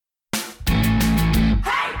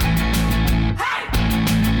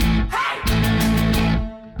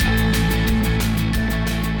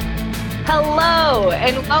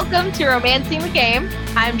and welcome to Romancing the Game.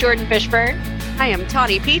 I'm Jordan Fishburne. I am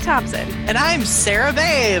Tawny P. Thompson. And I'm Sarah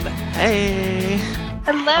Babe. Hey.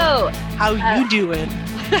 Hello. How you doing?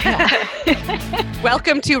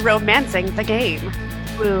 Welcome to Romancing the Game.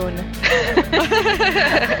 Boon.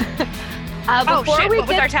 Oh shit, what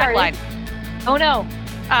was our tagline? Oh no.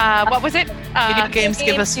 What was it? Video games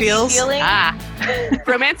give us feels.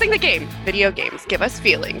 Romancing the Game. Video games give us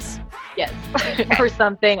feelings. Yes, or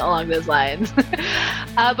something along those lines.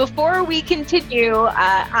 Before we continue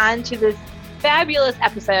on to this fabulous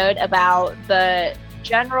episode about the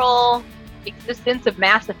general existence of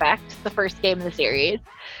Mass Effect, the first game in the series,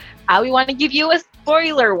 we want to give you a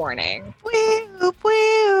spoiler warning. Wee-oo,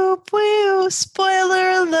 wee-oo, wee-oo, spoiler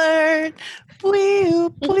alert.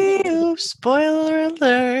 Wee-oo, wee-oo, spoiler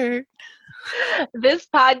alert. This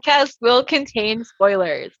podcast will contain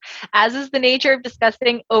spoilers. As is the nature of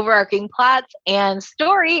discussing overarching plots and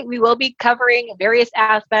story, we will be covering various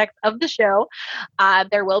aspects of the show.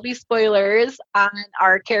 There will be spoilers on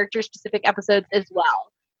our character-specific episodes as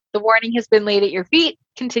well. The warning has been laid at your feet.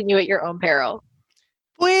 Continue at your own peril.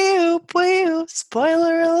 Wee-oo, wee-oo,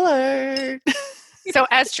 spoiler alert. So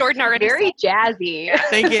as Jordan already Very jazzy.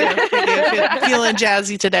 Thank you. Feeling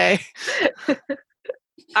jazzy today.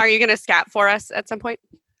 Are you going to scat for us at some point?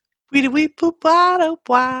 Wee poop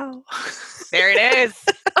wow. There it is.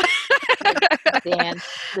 Dan,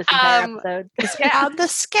 this entire episode. I'm the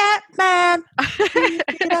scat man.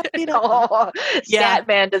 Oh, Scat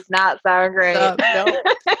Man does not sound great.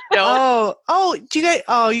 No.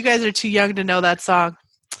 You guys are too young to know that song.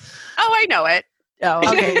 Oh, I know it. Oh,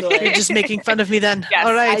 okay. You're just making fun of me then. Yes.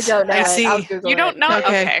 All right. I don't know. I see. You don't know?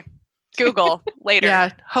 Okay. Google later.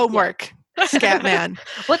 Yeah, homework. Yeah. Scat Man.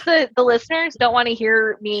 What the listeners don't want to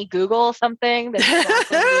hear me Google something that's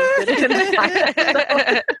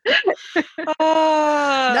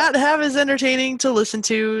not have as entertaining to listen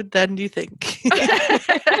to than you think.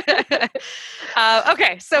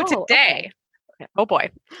 Okay, so today, oh boy,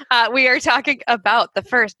 we are talking about the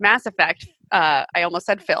first Mass Effect. I almost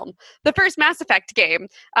said film. The first Mass Effect game.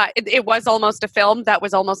 It was almost a film. That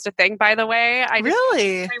was almost a thing, by the way.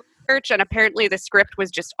 Really? And apparently the script was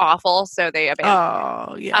just awful, so they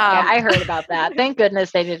abandoned it. Yeah, I heard about that. Thank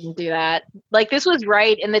goodness they didn't do that. Like, this was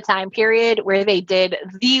right in the time period where they did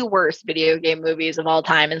the worst video game movies of all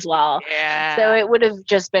time as well. Yeah. So it would have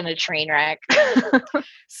just been a train wreck.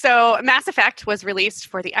 So Mass Effect was released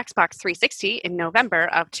for the Xbox 360 in November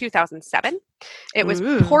of 2007. It was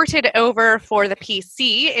ported over for the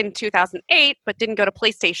PC in 2008, but didn't go to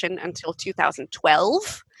PlayStation until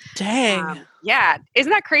 2012. Dang. Yeah.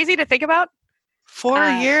 Isn't that crazy to think about? 4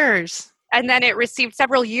 years. And then it received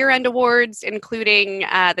several year-end awards, including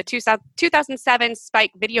the 2007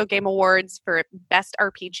 Spike Video Game Awards for Best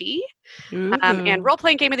RPG and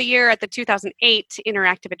Role-Playing Game of the Year at the 2008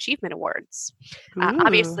 Interactive Achievement Awards.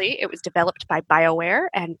 Obviously, it was developed by BioWare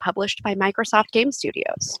and published by Microsoft Game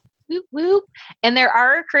Studios. Whoop, whoop. And there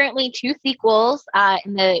are currently 2 sequels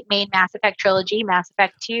in the main Mass Effect trilogy, Mass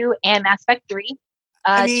Effect 2 and Mass Effect 3.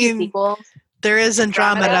 2 sequels. There is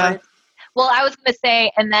Andromeda. Well, I was going to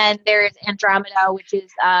say, and then there's Andromeda, which is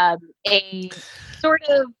a sort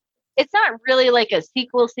of, it's not really like a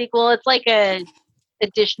sequel. It's like a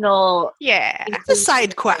additional. Yeah. It's a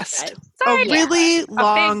side quest. Really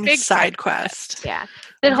long big side quest. Yeah.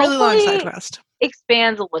 That really long hopefully side quest.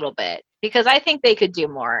 Expands a little bit, because I think they could do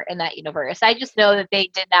more in that universe. I just know that they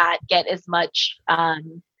did not get as much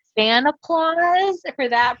fan applause for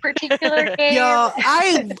that particular game. Yo,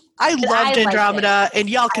 I loved Andromeda, and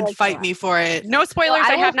y'all can fight me for it. No spoilers.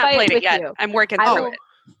 I have not played it yet. I'm working through it.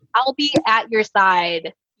 I'll be at your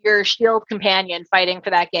side, your shield companion, fighting for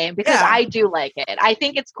that game, because I do like it. I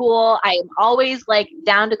think it's cool. I am always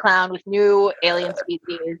down to clown with new alien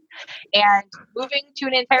species, and moving to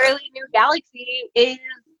an entirely new galaxy is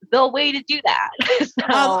the way to do that. So,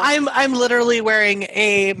 I'm literally wearing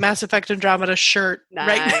a Mass Effect Andromeda shirt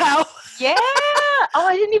right now. Yeah. Oh,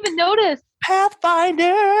 I didn't even notice.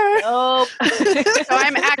 Pathfinder. Oh. So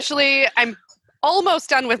I'm almost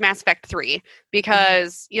done with Mass Effect 3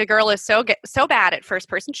 because your girl is so bad at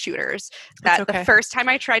first-person shooters that the first time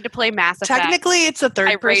I tried to play Mass Effect, technically it's a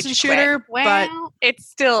third-person shooter, but it's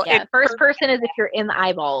still first person is if you're in the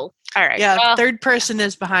eyeballs. All right. Yeah, third person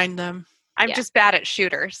is behind them. I'm just bad at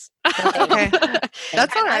shooters. Okay.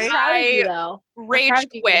 That's all right. I rage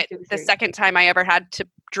quit the second time I ever had to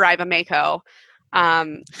drive a Mako.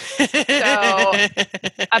 So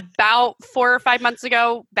about 4 or 5 months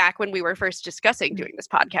ago, back when we were first discussing doing this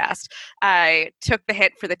podcast, I took the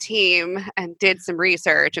hit for the team and did some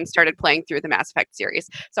research and started playing through the Mass Effect series.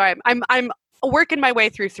 So I'm working my way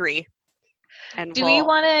through 3. and Do we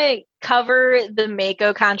want to cover the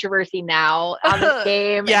Mako controversy now on this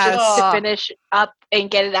game? Yes. Just to finish up and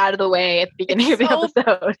get it out of the way at the beginning of the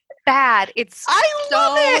episode. Bad. I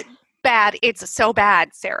love it. Bad. It's so bad,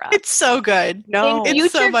 Sarah. It's so good. No. In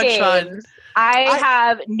It's so future much games, fun. I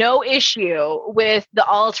have no issue with the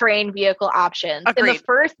all-terrain vehicle options. In Agreed. the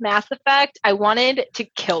first Mass Effect, I wanted to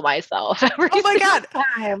kill myself every Oh my God.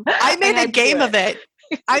 time. I made a had to game do of it.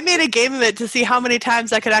 I made a game of it to see how many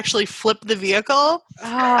times I could actually flip the vehicle.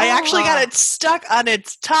 I actually got it stuck on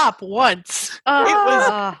its top once. It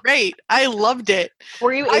was great. I loved it.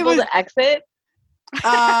 Were you able to exit? Or were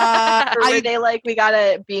I, they like, we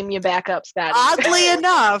gotta beam you back up, Scotty? oddly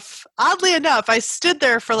enough, I stood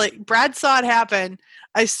there for like, Brad saw it happen.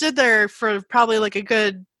 I stood there for probably like a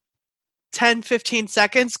good 10, 15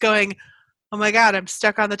 seconds going, oh my God, I'm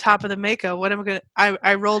stuck on the top of the Mako. What am I going to,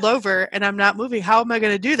 I rolled over and I'm not moving. How am I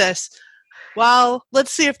going to do this? Well,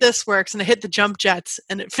 let's see if this works. And I hit the jump jets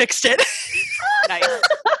and it fixed it. Nice.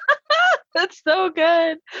 That's so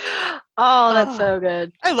good. Oh, that's so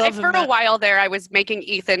good. I love For a while there, I was making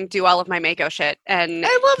Ethan do all of my Mako shit, and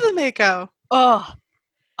I love the Mako.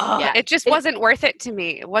 Yeah. it just wasn't worth it to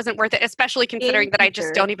me. It wasn't worth it, especially considering that I just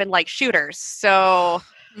future. don't even like shooters. So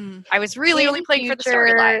I was really In only playing for the future,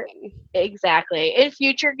 storyline. Exactly. In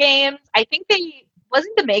future games, I think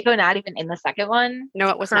wasn't the Mako not even in the second one? No,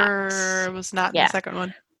 it was Kerr not. was not in Yeah. the second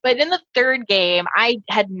one. But in the third game, I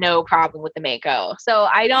had no problem with the Mako. So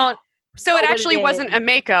I don't. So it what actually it wasn't is. a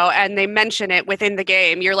Mako, and they mention it within the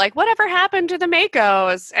game. You're like, whatever happened to the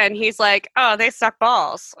Makos? And he's like, oh, they suck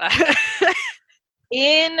balls.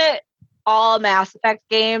 In all Mass Effect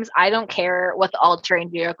games, I don't care what the all-terrain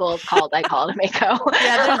vehicle is called. I call it a Mako.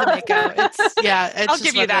 Yeah, they're the Mako. It's I'll just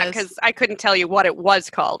give you what that it is. because I couldn't tell you what it was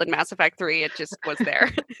called in Mass Effect 3. It just was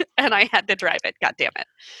there, and I had to drive it. God damn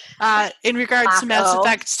it. In regards to Mass Mako.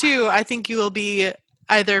 Effect 2, I think you will be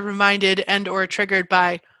either reminded and or triggered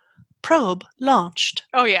by probe launched.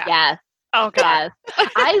 Oh, yeah. Yes. Oh, God. Yes.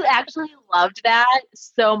 I actually loved that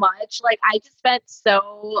so much. Like, I just spent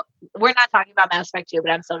we're not talking about Mass Effect 2, but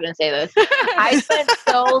I'm still going to say this. I spent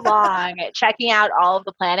so long checking out all of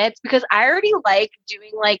the planets because I already like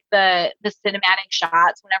doing like the cinematic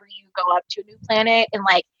shots whenever you go up to a new planet and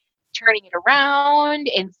like turning it around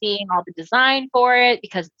and seeing all the design for it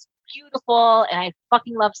because it's beautiful and I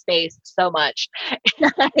fucking love space so much.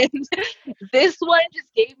 And this one just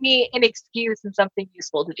gave me an excuse and something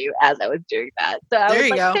useful to do as I was doing that. So I There was you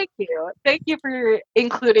like, go. thank you. Thank you for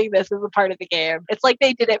including this as a part of the game. It's like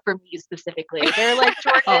they did it for me specifically. They're like,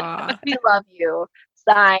 Jordan, Aw. we love you.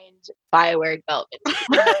 Signed, BioWare Development.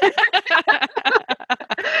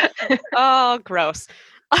 Oh, gross.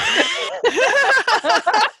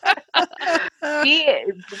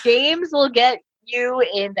 The games will get you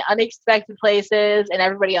in unexpected places and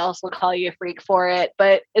everybody else will call you a freak for it.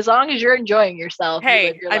 But as long as you're enjoying yourself, you Hey,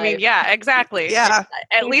 live your I mean, life. yeah, exactly. Yeah,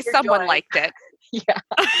 At Keep least your someone joy. liked it. Yeah.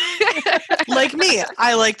 like me,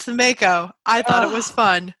 I liked the Mako. I thought it was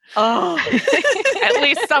fun. Oh, at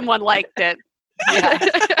least someone liked it. So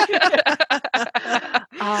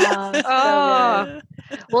Oh. good.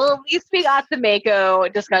 Well, at least we got the Mako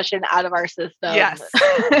discussion out of our system. Yes.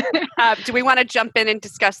 Do we want to jump in and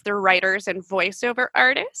discuss the writers and voiceover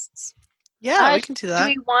artists? Yeah, we can do Do that.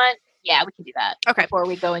 we want? Yeah, we can do that. Okay. Before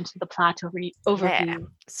we go into the plot overview. Yeah.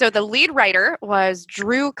 So the lead writer was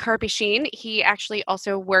Drew Karpyshyn. He actually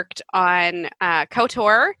also worked on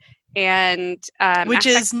KOTOR and Which Mass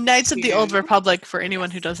is Knights of the Old 2. Republic for anyone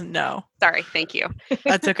who doesn't know. Sorry, thank you.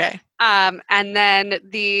 That's okay. And then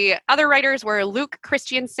the other writers were Luke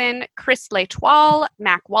Christiansen, Chris L'Etoile,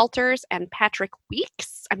 Mac Walters, and Patrick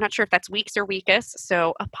Weeks. I'm not sure if that's Weeks or Weekus,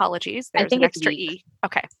 so apologies. I There's think an it's extra Weeks. E.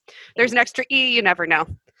 Okay. There's an extra E, you never know.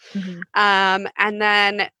 Mhm. And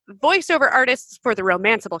then voiceover artists for the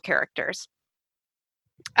romanceable characters.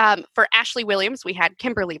 For Ashley Williams, we had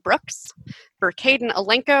Kimberly Brooks. For Caden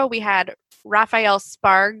Alenko, we had Raphael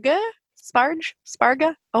Sparga.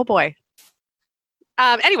 Oh boy.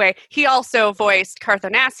 Anyway, he also voiced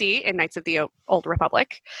Carthonasi in Knights of the Old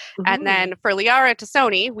Republic. And then for Liara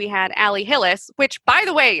Tassoni, we had Allie Hillis, which, by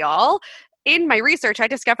the way, y'all, in my research, I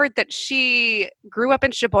discovered that she grew up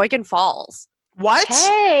in Sheboygan Falls. What?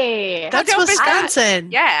 Hey, That's dope is that? Wisconsin.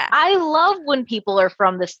 Yeah. I love when people are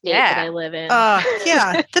from the state that Yeah. I live in.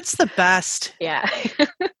 Yeah, that's the best. Yeah.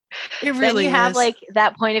 It really then you have is. like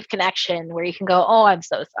that point of connection where you can go, oh, I'm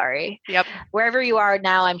so sorry. Yep. Wherever you are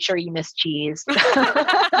now, I'm sure you miss cheese. You're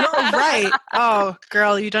right. Oh,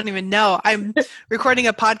 girl, you don't even know. I'm recording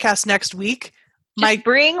a podcast next week. Just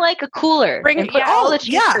bring like a cooler and put all the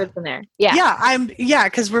cheese curds in there. Yeah.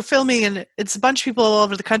 Because we're filming and it's a bunch of people all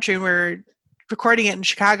over the country and we're recording it in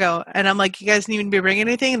Chicago, and I'm like, you guys need to be bringing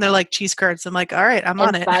anything? And they're like, cheese curds. I'm like, all right, I'm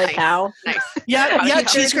on it. Spotted cow. Nice. Yeah,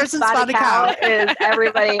 cheese curds and spotted cow. Is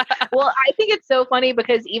everybody. Well, I think it's so funny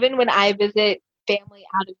because even when I visit family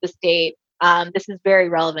out of the state, this is very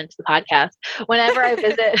relevant to the podcast. Whenever I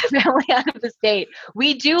visit family out of the state,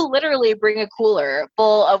 we do literally bring a cooler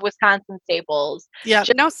full of Wisconsin staples. Yeah.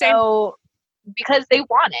 No, same. So, because they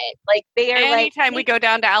want it. Like they are Anytime we go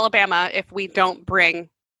down to Alabama, if we don't bring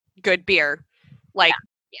good beer, like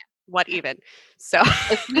what even? So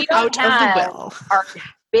if we don't Out have of the well. our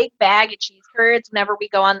big bag of cheese curds whenever we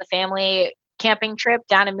go on the family camping trip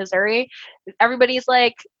down in Missouri, everybody's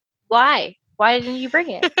like, why? Why didn't you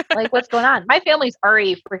bring it? Like, what's going on? My family's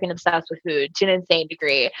already freaking obsessed with food to an insane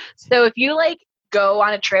degree. So if you like go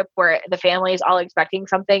on a trip where the family is all expecting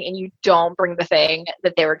something and you don't bring the thing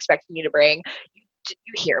that they were expecting you to bring, you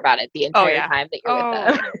hear about it the entire time that you're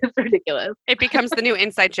with them. It's ridiculous. It becomes the new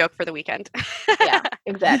inside joke for the weekend. Yeah,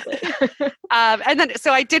 exactly. And then,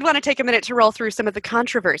 so I did want to take a minute to roll through some of the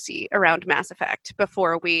controversy around Mass Effect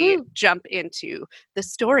before we jump into the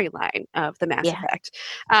storyline of the Mass Effect.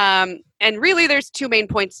 And really, there's two main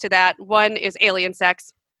points to that. One is alien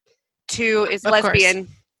sex. Two is lesbian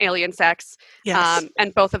alien sex. Yes.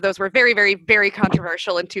 And both of those were very, very, very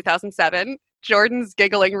controversial in 2007. Jordan's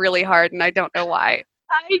giggling really hard, and I don't know why.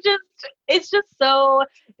 It's just so,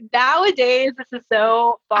 nowadays, this is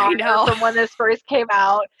so far from when this first came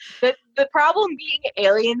out. The problem being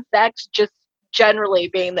alien sex just generally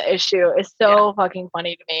being the issue is so fucking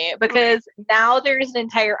funny to me, because now there's an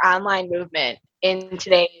entire online movement in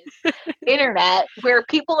today's internet where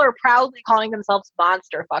people are proudly calling themselves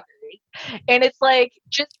monster fuckers. And it's like,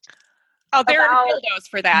 just... Oh, there are dildos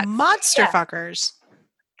for that. Monster fuckers.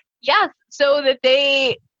 Yes, so that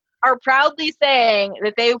they are proudly saying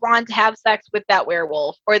that they want to have sex with that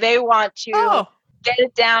werewolf, or they want to get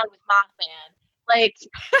it down with Mothman. Like,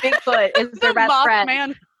 Bigfoot is their best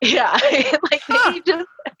friend. Yeah, like they just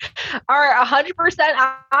are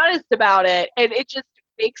 100% honest about it, and it just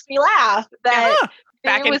makes me laugh that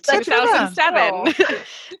back in 2007.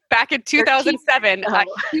 Back in 2007, a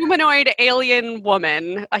humanoid alien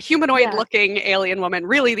woman, a humanoid-looking alien woman.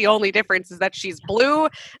 Really, the only difference is that she's blue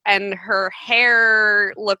and her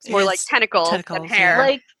hair looks more like tentacles than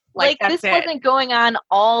hair. Like this wasn't going on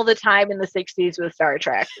all the time in the 60s with Star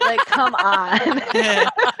Trek. Like, come on.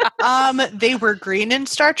 They were green in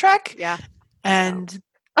Star Trek. Yeah. And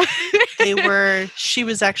she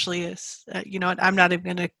was actually, you know what, I'm not even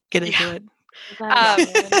going to get into it.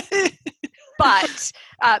 But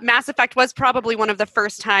Mass Effect was probably one of the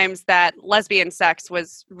first times that lesbian sex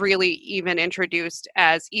was really even introduced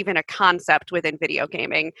as even a concept within video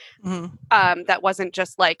gaming. That wasn't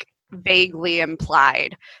just like vaguely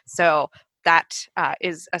implied. So that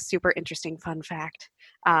is a super interesting fun fact.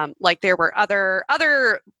 Like there were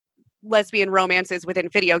other lesbian romances within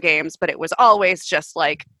video games, but it was always just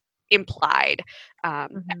like implied.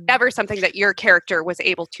 Never something that your character was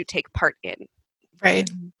able to take part in. Right.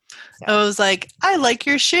 So I was like, I like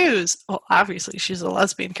your shoes. Well, obviously she's a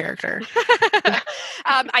lesbian character.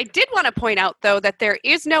 I did want to point out, though, that there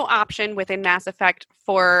is no option within Mass Effect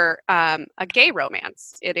for a gay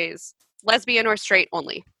romance. It is lesbian or straight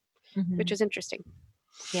only, which is interesting.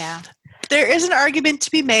 Yeah. There is an argument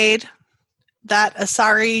to be made that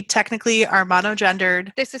Asari technically are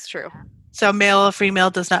monogendered. This is true. So male or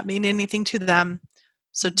female does not mean anything to them.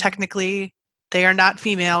 So technically they are not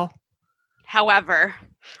female. However,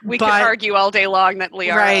 we could argue all day long that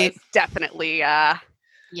Liara is definitely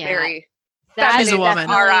very she's a woman.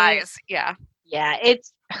 Our eyes. Yeah. Yeah.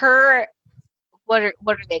 It's her, what are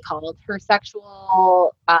they called? Her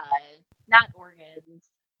sexual, not organs,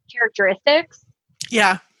 characteristics.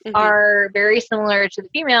 Yeah. Are very similar to the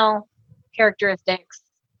female characteristics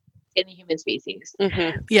in the human species.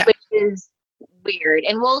 Yeah. Which is weird.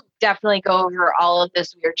 And we'll definitely go over all of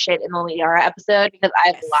this weird shit in the Liara episode, because I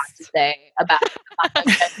have a lot to say about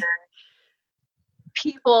the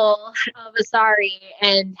people of Asari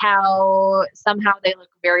and how somehow they look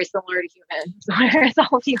very similar to humans, whereas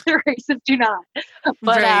all the other races do not.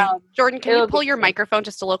 But Jordan, can you pull your microphone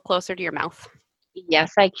just a little closer to your mouth?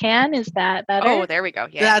 Yes, I can. Is that better? Oh, there we go.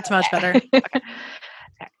 Yeah, that's much better. Okay.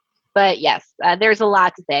 But yes, there's a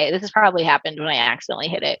lot to say. This has probably happened when I accidentally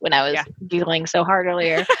hit it when I was giggling so hard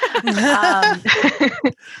earlier.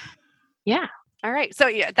 Yeah. All right. So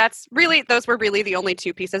yeah, those were really the only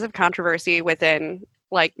two pieces of controversy within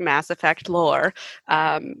like Mass Effect lore.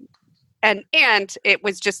 And it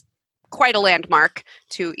was just quite a landmark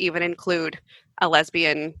to even include a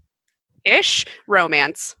lesbian-ish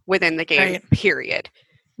romance within the game, period.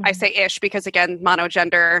 I say ish because again,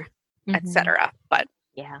 monogender, etc. But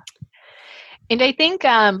yeah. And I think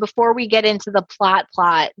before we get into the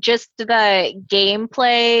plot, just the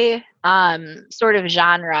gameplay sort of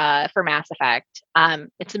genre for Mass Effect.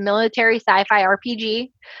 It's a military sci-fi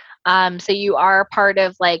RPG. So you are part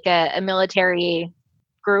of like a military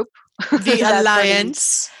group. The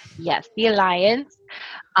Alliance. Yes, the Alliance.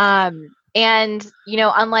 And,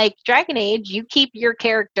 unlike Dragon Age, you keep your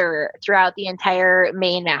character throughout the entire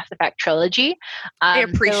main Mass Effect trilogy. I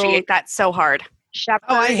appreciate that so hard. Shepard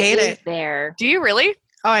I hate is it. there. Do you really?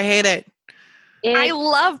 Oh, I hate it. I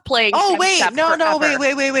love playing. Oh, wait. Shep No, forever.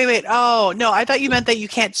 wait. Oh, no. I thought you meant that you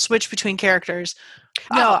can't switch between characters.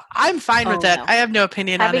 No, I'm fine with that. No. I have no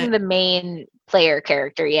opinion on it. Having the main player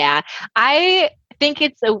character, yeah. I think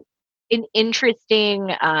it's an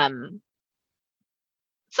interesting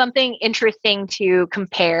something interesting to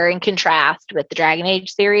compare and contrast with the Dragon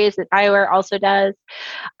Age series that BioWare also does.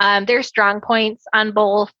 There's strong points on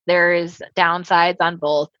both. There's downsides on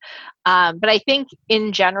both. But I think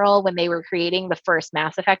in general, when they were creating the first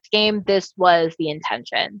Mass Effect game, this was the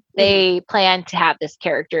intention. They planned to have this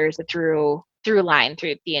character as a through line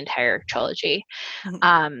through the entire trilogy.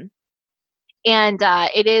 And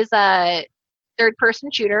it is a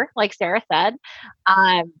third-person shooter, like Sarah said.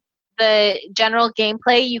 The general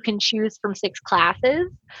gameplay, you can choose from 6 classes.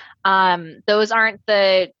 Those aren't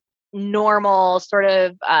the normal sort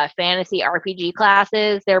of fantasy RPG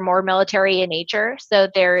classes. They're more military in nature. So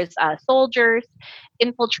there's soldiers,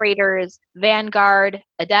 infiltrators, vanguard,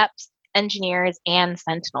 adepts, engineers, and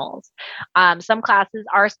sentinels. Some classes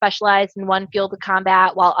are specialized in one field of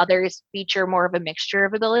combat, while others feature more of a mixture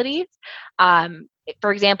of abilities.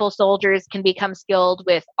 For example, soldiers can become skilled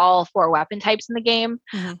with all 4 weapon types in the game,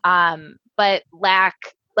 but lack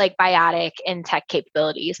like biotic and tech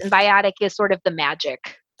capabilities. And biotic is sort of the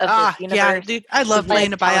magic of this universe. Yeah, dude, I love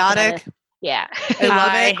playing a biotic. Yeah. I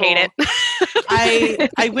love it. I hate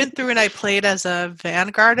it. I went through and I played as a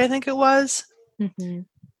vanguard, I think it was.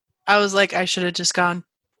 I was like, I should have just gone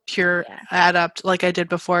pure adept like I did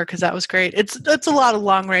before, because that was great. It's a lot of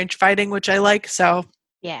long range fighting, which I like. So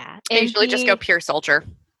yeah, I usually just go pure soldier.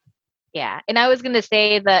 Yeah, and I was going to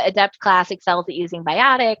say the adept class excels at using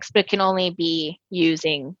biotics, but can only be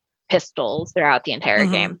using pistols throughout the entire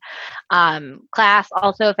game. Class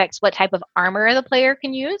also affects what type of armor the player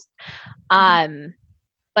can use,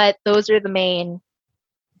 but those are the main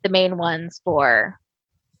ones for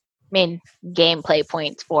main gameplay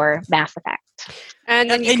points for Mass Effect. And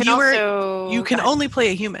then you can only play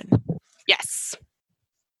a human. Yes.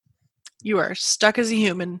 You are stuck as a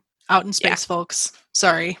human out in space, folks.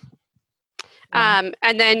 Sorry. And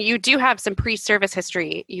then you do have some pre-service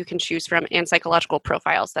history you can choose from and psychological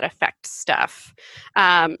profiles that affect stuff.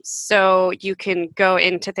 So you can go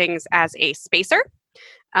into things as a spacer.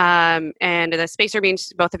 And the spacer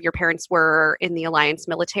means both of your parents were in the Alliance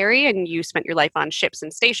military and you spent your life on ships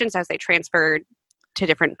and stations as they transferred to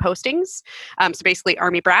different postings. So basically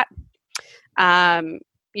Army brat.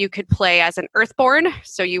 You could play as an Earthborn,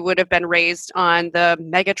 so you would have been raised on the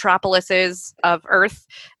megatropolises of Earth,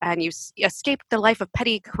 and you escaped the life of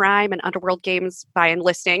petty crime and underworld games by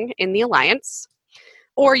enlisting in the Alliance.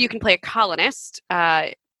 Or you can play a colonist,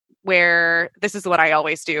 where this is what I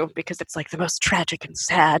always do because it's like the most tragic and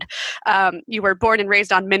sad. You were born and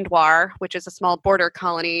raised on Mindwar, which is a small border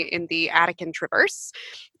colony in the Attican Traverse.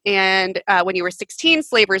 And when you were 16,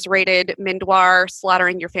 slavers raided Mindwar,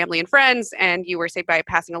 slaughtering your family and friends, and you were saved by a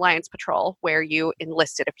passing Alliance patrol, where you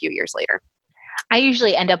enlisted a few years later. I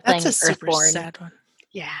usually end up playing That's a super Earthborn. sad one.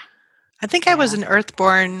 Yeah. I think I was an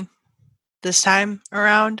Earthborn this time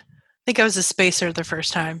around. I think I was a spacer the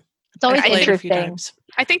first time. It's always interesting.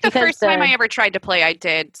 I think the first time I ever tried to play, I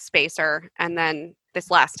did spacer, and then this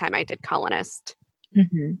last time I did colonist.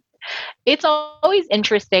 It's always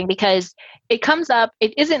interesting because it comes up,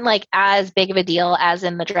 it isn't like as big of a deal as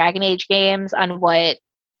in the Dragon Age games on what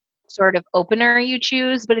sort of opener you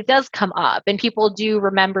choose, but it does come up and people do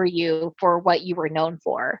remember you for what you were known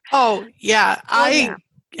for. Oh, yeah.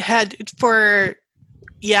 Had for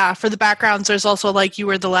the backgrounds, there's also like you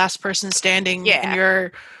were the last person standing in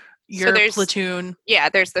your platoon. Yeah,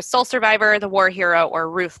 there's the Soul Survivor, the War Hero, or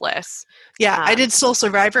Ruthless. Yeah, I did Soul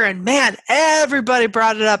Survivor, and man, everybody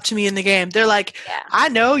brought it up to me in the game. They're like, I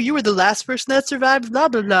know, you were the last person that survived, blah,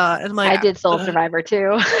 blah, blah. And I'm like, I did Soul Survivor,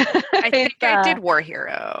 too. I think I did War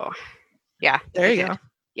Hero. Yeah. There you go.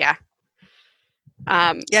 Yeah.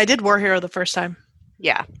 I did War Hero the first time.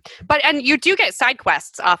 Yeah. And you do get side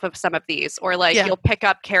quests off of some of these, or like you'll pick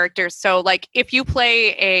up characters. So like if you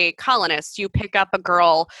play a colonist, you pick up a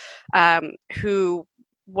girl who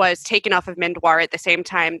was taken off of Mindwar at the same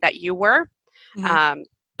time that you were.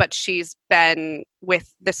 But but she's been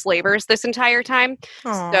with the slavers this entire time.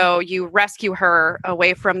 Aw. So you rescue her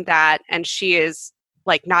away from that, and she is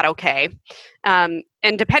like not okay. And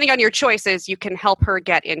depending on your choices, you can help her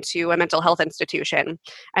get into a mental health institution.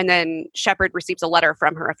 And then Shepard receives a letter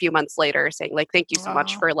from her a few months later saying, like, thank you so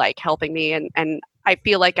much Aw. for like helping me, and I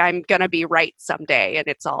feel like I'm gonna be right someday, and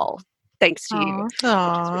it's all thanks to you.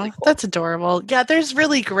 Aw, really cool. that's adorable. Yeah, there's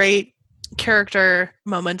really great character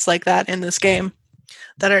moments like that in this game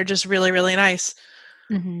that are just really, really nice.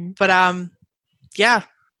 Mhm. But yeah,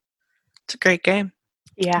 it's a great game.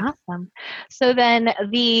 Yeah. Awesome. So then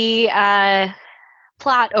the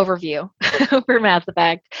plot overview for Mass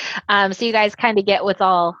Effect. So you guys kind of get what's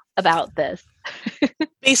all about this.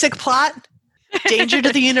 Basic plot: danger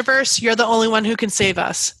to the universe. You're the only one who can save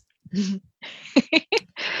us.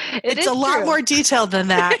 It's a lot more detailed than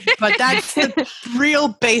that, but that's the real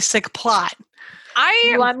basic plot.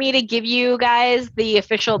 You want me to give you guys the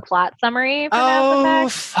official plot summary for Oh,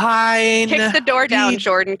 Mass Effect? fine. Kick the door down,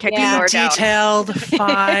 Jordan. Kick the door down. Detailed.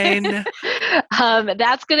 Fine.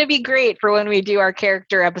 That's going to be great for when we do our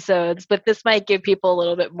character episodes, but this might give people a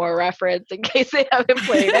little bit more reference in case they haven't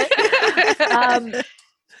played it.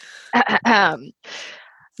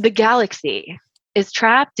 The galaxy is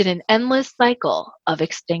trapped in an endless cycle of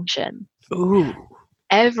extinction. Ooh.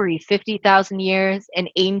 Every 50,000 years, an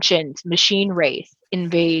ancient machine race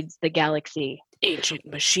invades the galaxy. Ancient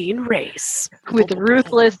machine race. With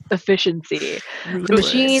ruthless efficiency. The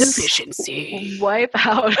machines efficiency. wipe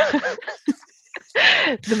out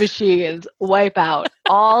the machines wipe out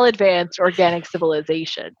all advanced organic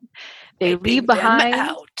civilization. They leave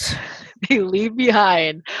behind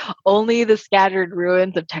only the scattered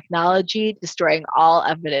ruins of technology, destroying all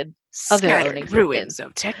evidence of their own existence. Ruins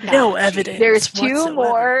of technology. No evidence. There's two whatsoever.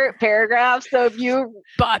 more paragraphs, so if you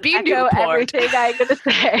Bobby echo Newport. everything I'm going to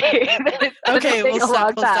say, it's gonna Okay, take we'll a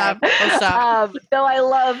long stop. time. We'll stop. No, I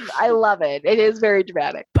love it. It is very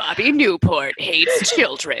dramatic. Bobby Newport hates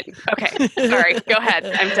children. Okay, sorry. Go ahead.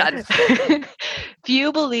 I'm done.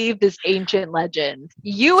 Few believe this ancient legend.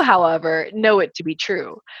 You, however, know it to be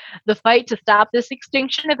true. The fight to stop this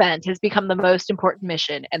extinction event has become the most important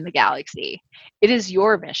mission in the galaxy. It is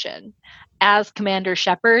your mission. As Commander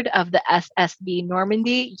Shepard of the SSB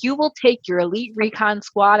Normandy, you will take your elite recon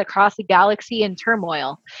squad across the galaxy in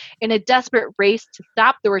turmoil in a desperate race to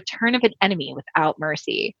stop the return of an enemy without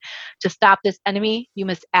mercy. To stop this enemy, you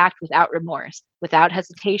must act without remorse, without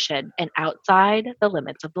hesitation, and outside the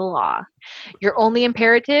limits of the law. Your only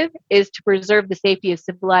imperative is to preserve the safety of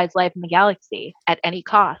civilized life in the galaxy at any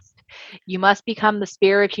cost. You must become the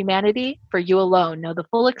spear of humanity, for you alone know the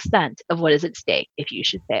full extent of what is at stake if you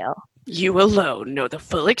should fail. You alone know the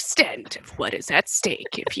full extent of what is at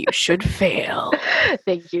stake if you should fail.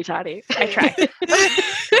 Thank you, Toddy. I try.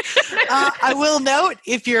 I will note,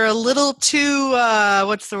 if you're a little too,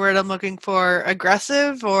 what's the word I'm looking for,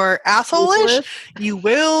 aggressive or asshole-ish, you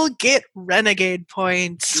will get renegade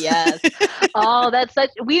points. Yes. Oh, that's such.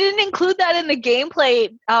 We didn't include that in the gameplay.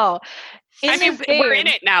 Oh, we're in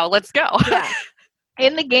it now. Let's go. Yeah.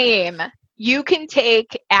 In the game, you can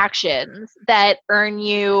take actions that earn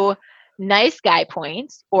you nice guy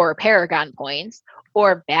points or paragon points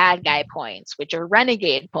or bad guy points, which are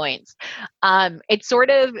renegade points. It sort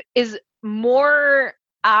of is more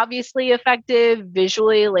obviously effective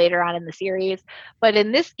visually later on in the series, but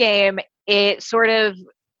in this game, it sort of,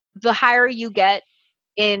 the higher you get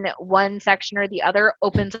in one section or the other,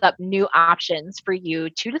 opens up new options for you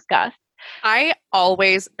to discuss. I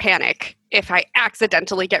always panic if I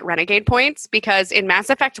accidentally get renegade points, because in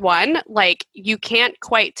Mass Effect 1, like, you can't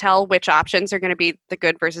quite tell which options are going to be the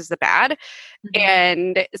good versus the bad. Mm-hmm.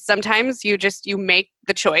 And sometimes you make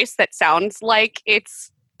the choice that sounds like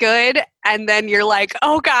it's good, and then you're like,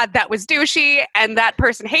 oh god, that was douchey, and that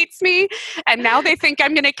person hates me, and now they think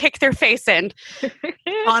I'm going to kick their face in.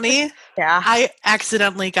 Bonnie, yeah, I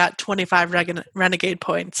accidentally got 25 renegade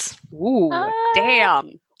points. Ooh,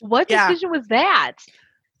 damn. What decision was that?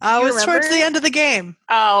 It was towards the end of the game.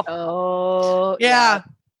 Oh. Yeah.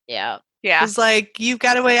 Yeah. It was like, you've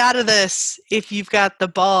got a way out of this if you've got the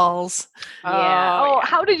balls. Yeah. Oh,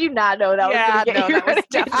 how did you not know that was going to get you? That was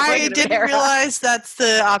definitely I didn't realize that's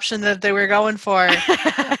the option that they were going for.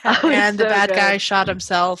 And the bad guy shot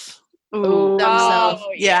himself. Ooh. Himself.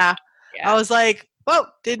 Yeah. I was like, whoa,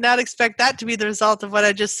 did not expect that to be the result of what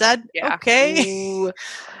I just said. Yeah. Okay. Ooh,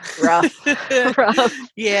 rough.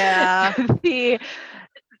 Yeah.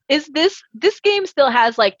 This game still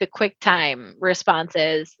has like the quick time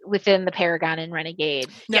responses within the Paragon and Renegade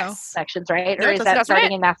No. sections, right? No, or is that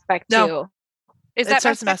starting in Mass Effect 2? Is It that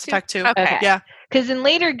starts in Mass Effect 2. Okay. Yeah. Because in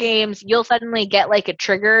later games, you'll suddenly get like a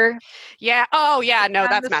trigger Yeah. Oh, yeah. No, on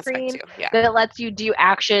that's the Mass Effect screen 2. Yeah. that lets you do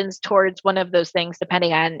actions towards one of those things,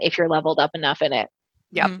 depending on if you're leveled up enough in it.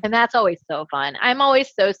 Yep. Mhm. And that's always so fun. I'm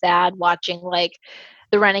always so sad watching like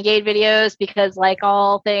the Renegade videos because, like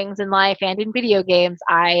all things in life and in video games,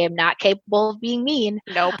 I am not capable of being mean.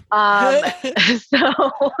 Nope.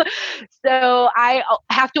 So I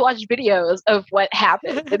have to watch videos of what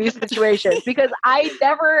happens in these situations because I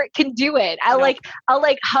never can do it. I'll like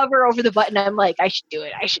hover over the button. I'm like, I should do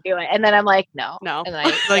it. And then I'm like, no. No. And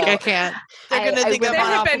I can't. They're going to think I'm There an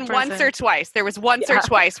have awful been person. once or twice. There was once or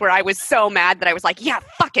twice where I was so mad that I was like, yeah,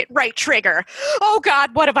 fuck it, right trigger. Oh,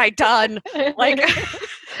 God, what have I done? Like,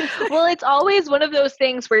 well, it's always one of those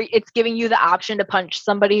things where it's giving you the option to punch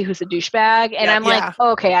somebody who's a douchebag. And I'm like,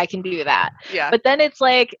 okay, I can do that. yeah. But then it's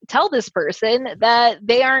like, tell this person that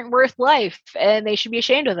they aren't worth life and they should be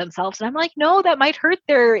ashamed of themselves. And I'm like, no, that might hurt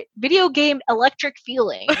their video game electric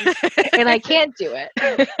feelings. And I can't do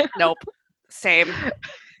it. Nope. Same.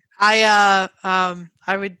 I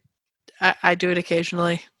do it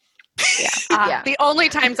occasionally. Yeah. The only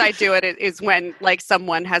times I do it is when like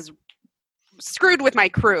someone has screwed with my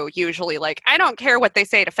crew. Usually, like I don't care what they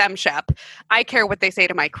say to FemShep. I care what they say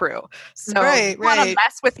to my crew. So Right, you want to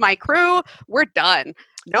mess with my crew? We're done.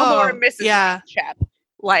 No more Mrs. FemShep.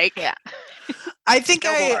 Like, I think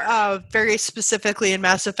No very specifically in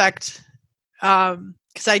Mass Effect,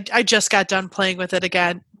 because I just got done playing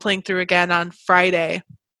through again on Friday.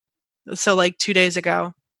 So like 3 days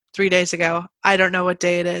ago. I don't know what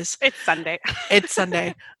day it is. it's Sunday. It's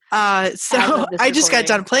Sunday. So I just got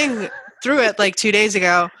done playing through it like 2 days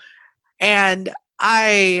ago, and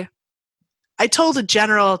I told a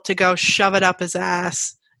general to go shove it up his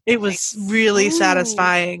ass. It was really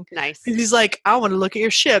satisfying. Nice. He's like, I want to look at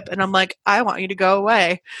your ship, and I'm like, I want you to go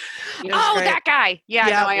away. Oh, great. that guy. Yeah,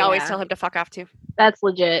 no, I always tell him to fuck off too. That's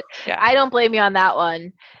legit. Yeah. I don't blame you on that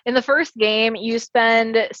one. In the first game, you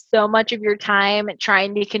spend so much of your time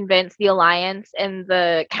trying to convince the Alliance and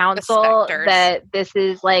the Council that this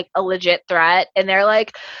is like a legit threat. And they're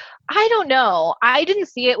like, I don't know. I didn't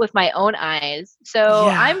see it with my own eyes. So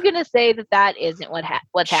I'm going to say that isn't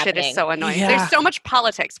what's happening. Shit is so annoying. Yeah. There's so much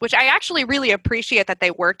politics, which I actually really appreciate that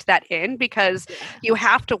they worked that in because you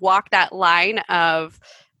have to walk that line of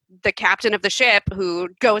the captain of the ship who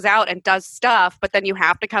goes out and does stuff, but then you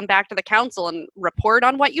have to come back to the council and report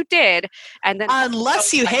on what you did. And then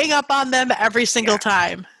unless you hang up on them every single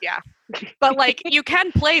time. Yeah. But like you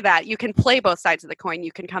can play that. You can play both sides of the coin.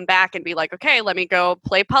 You can come back and be like, okay, let me go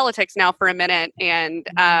play politics now for a minute and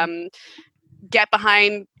get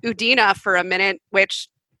behind Udina for a minute, which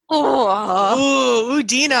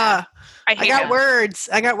Udina. I got words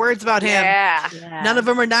about him. Yeah. None of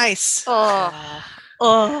them are nice. None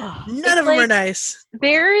of them are nice.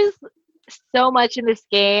 There's so much in this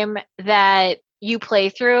game that you play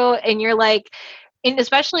through and you're like, and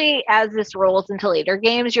especially as this rolls into later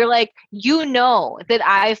games, you're like, you know that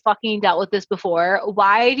I fucking dealt with this before.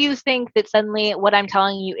 Why do you think that suddenly what I'm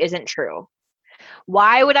telling you isn't true?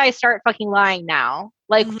 Why would I start fucking lying now?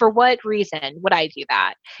 Like, for what reason would I do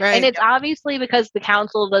that? Right. And it's obviously because the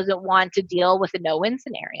council doesn't want to deal with a no-win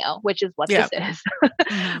scenario, which is what this is.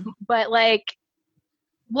 But like,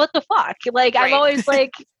 what the fuck? Like, I'm always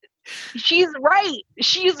like, she's right,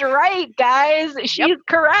 guys. She's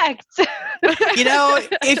correct. You know,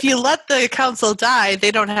 if you let the council die,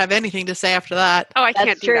 they don't have anything to say after that. Oh, I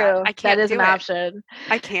can't do that. I can't. That is an option.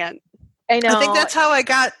 I can't. I know. I think that's how I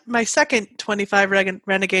got my second 25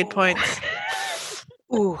 renegade points.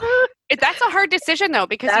 Ooh. That's a hard decision though,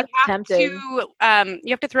 because you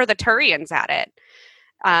have to throw the Turians at it,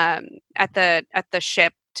 at the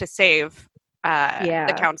ship to save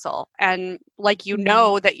the council, and like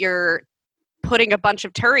that you're putting a bunch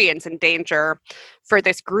of Turians in danger for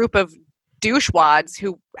this group of douchewads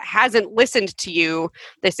who hasn't listened to you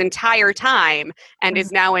this entire time and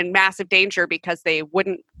is now in massive danger because they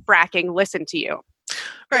wouldn't fracking listen to you.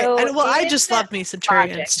 Right. So and I just love me some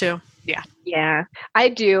Turians too. Yeah, I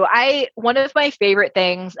do. One of my favorite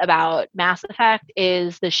things about Mass Effect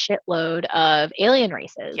is the shitload of alien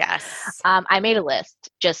races. Yes. I made a list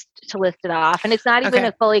just to list it off, and it's not even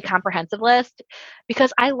a fully comprehensive list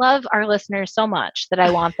because I love our listeners so much that I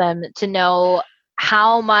want them to know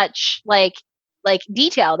how much like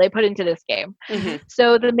detail they put into this game. Mm-hmm.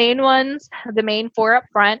 So the main four up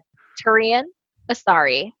front: Turian,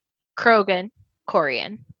 Asari, Krogan,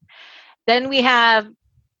 Corian. Then we have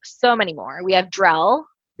so many more. We have Drell.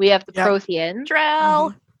 We have the Protheans.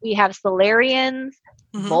 Drell. We have Solarians,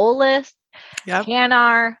 Volus,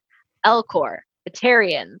 Hanar, Elcor,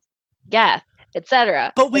 Batarians, Geth,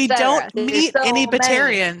 etc. But we don't meet any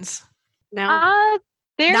Batarians. No,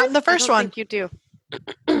 Not in the first one. I don't think you do.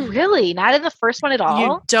 Really? Not in the first one at all?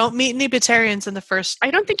 You don't meet any Batarians in the first. I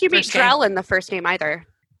don't think you meet first game. Drell in the first game either.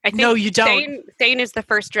 I think No, you don't. Thane is the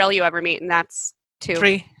first Drell you ever meet, and that's 2.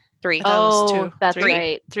 3. 3. I thought it was Oh, 2. that's 3?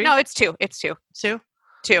 right. 3? No, it's 2. It's 2. 2?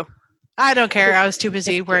 2. I don't care. I was too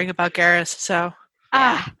busy worrying about Garrus, so.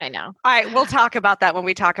 Yeah, I know. All right, we'll talk about that when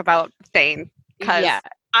we talk about Thane, because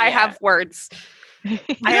I have words.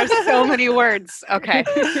 I have so many words. Okay.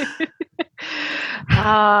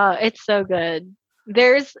 It's so good.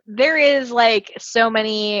 There is like so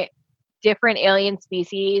many different alien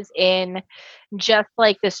species in just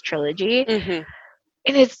like this trilogy. Mm-hmm.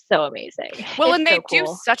 And it's so amazing. Well, It's and they so do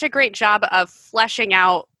cool. such a great job of fleshing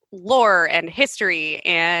out lore and history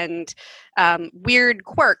and weird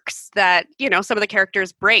quirks that, you know, some of the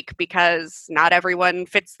characters break because not everyone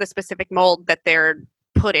fits the specific mold that they're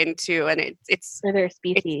put into, and it's for their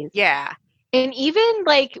species. yeah. And even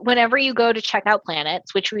like whenever you go to check out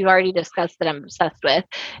planets, which we've already discussed that I'm obsessed with,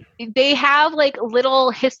 they have like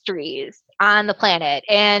little histories on the planet.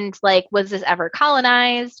 And like, was this ever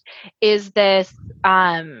colonized? Is this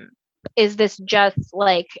just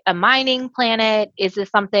like a mining planet? Is this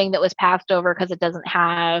something that was passed over because it doesn't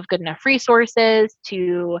have good enough resources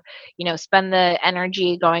to, you know, spend the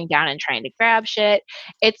energy going down and trying to grab shit?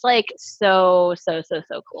 It's like so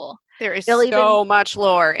cool. There is They'll so much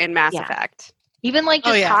lore in Mass Yeah. Effect. Even like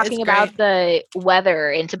just talking about the weather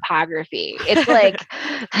and topography, it's like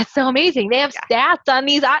that's so amazing. They have stats on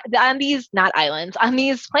these not islands, on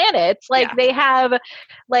these planets. Like they have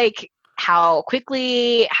like how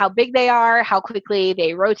big they are, how quickly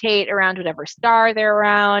they rotate around whatever star they're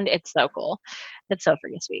around. It's so cool. It's so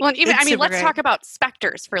freaking sweet. Well, and even, It's I mean, super let's great. talk about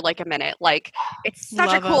specters for like a minute. Like, it's such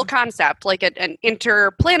Love a cool 'em. concept, like an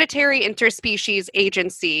interplanetary interspecies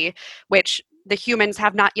agency, which the humans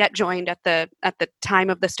have not yet joined at the time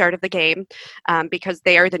of the start of the game, because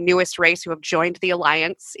they are the newest race who have joined the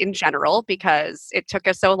Alliance in general, because it took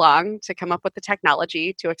us so long to come up with the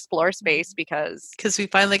technology to explore space, because we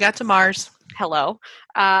finally got to Mars. hello.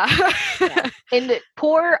 And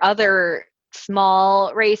poor other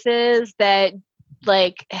small races that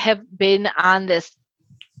like have been on this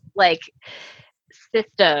like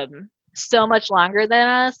system so much longer than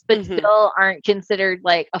us, but Mhm. still aren't considered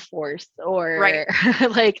like a force or Right.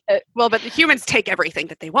 like Well, but the humans take everything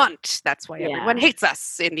that they want. That's why everyone hates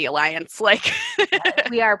us in the Alliance. Like,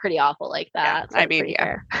 we are pretty awful like that. Yeah, I mean,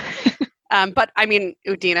 but I mean,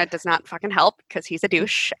 Udina does not fucking help because he's a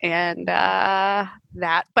douche, and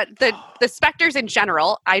that. But the Spectres in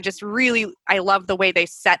general, I love the way they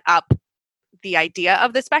set up the idea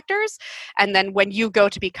of the Spectres, and then when you go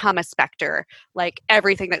to become a Spectre, like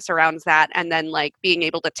everything that surrounds that, and then like being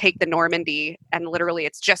able to take the Normandy, and literally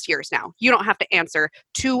it's just yours now. You don't have to answer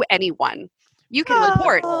to anyone. You can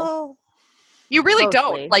report. You really Mostly.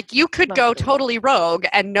 don't. Like, you could go Mostly. totally rogue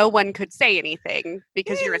and no one could say anything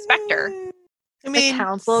because you're a Spectre. I mean,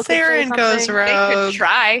 council could say Saren goes something. They could rogue.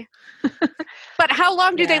 try. But how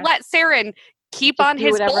long do they Yeah. let Saren keep Just on do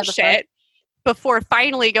his whatever the fuck. bullshit before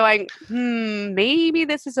finally going, maybe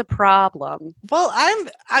this is a problem? Well, I'm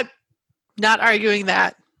not arguing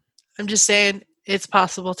that. I'm just saying it's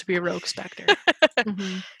possible to be a rogue Spectre.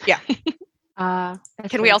 Mhm. Yeah. That's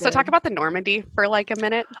Can we so also good. talk about the Normandy for like a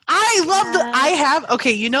minute? I love Yes.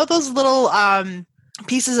 okay, you know those little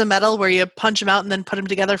pieces of metal where you punch them out and then put them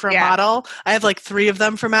together for a Yeah. model? I have like 3 of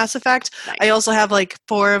them for Mass Effect. Nice. I also have like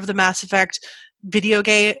 4 of the Mass Effect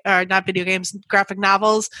graphic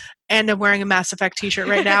novels, and I'm wearing a Mass Effect t-shirt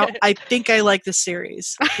right now. I think I like this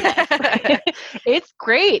series. It's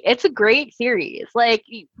great. It's a great series. Like,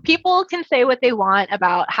 people can say what they want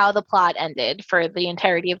about how the plot ended for the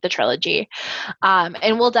entirety of the trilogy,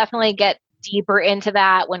 and we'll definitely get deeper into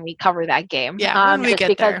that when we cover that game. Yeah, when we just get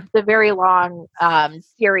because there. it's a very long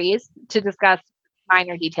series to discuss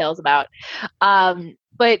minor details about.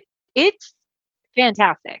 But it's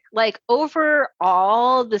fantastic. Like,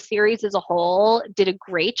 overall, the series as a whole did a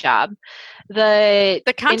great job. The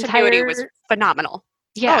continuity was phenomenal.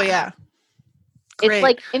 yeah, Oh yeah. Great. it's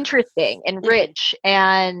like interesting and Mhm. rich,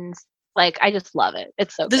 and like I just love it.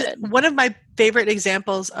 It's so good. One of my favorite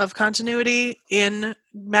examples of continuity in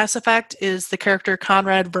Mass Effect is the character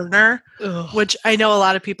Conrad Werner, which I know a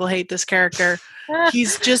lot of people hate this character.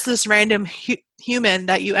 He's just this random human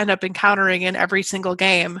that you end up encountering in every single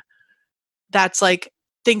game that's like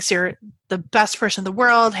thinks you're the best person in the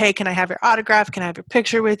world. Hey, can I have your autograph? Can I have your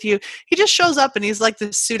picture with you? He just shows up and he's like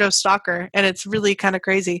this pseudo stalker, and it's really kind of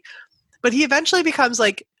crazy. But he eventually becomes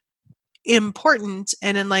like important.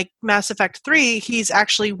 And in like Mass Effect 3, he's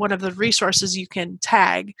actually one of the resources you can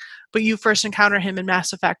tag. But you first encounter him in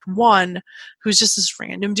Mass Effect 1, who's just this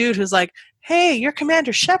random dude who's like, hey, you're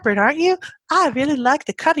Commander Shepard, aren't you? I really like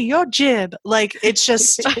the cut of your jib. Like, it's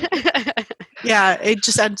just, yeah, it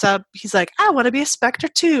just ends up, he's like, I want to be a Spectre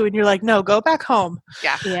too. And you're like, no, go back home.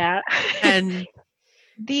 Yeah. And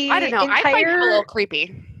The I don't know. I find him a little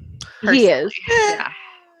creepy. He is. Yeah.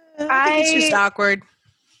 I think it's just awkward.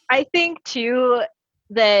 I think too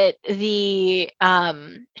that the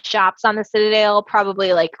shops on the Citadel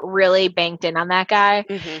probably like really banked in on that guy,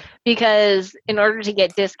 because in order to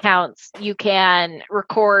get discounts, you can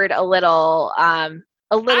record a little I'm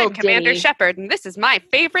Commander ditty. Shepard, and this is my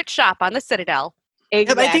favorite shop on the Citadel.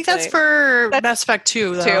 Exactly. I think that's for Mass Effect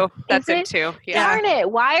 2, though. That's Is it it? too. Yeah. Darn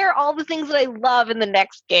it! Why are all the things that I love in the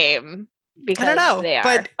next game? Because I don't know, they are,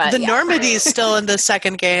 but the yeah. Normandy is still in the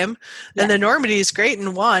second game, and the Normandy is great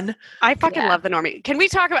in 1. I fucking love the Normandy. Can we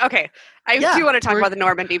talk about? Okay, I do want to talk about the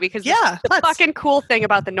Normandy, because the fucking cool thing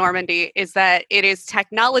about the Normandy is that it is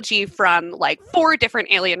technology from like 4 different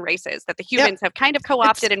alien races that the humans have kind of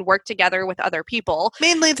co-opted and worked together with other people,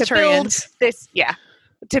 mainly the Turians.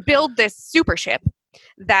 To build this super ship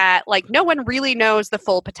that like no one really knows the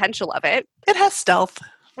full potential of it. It has stealth,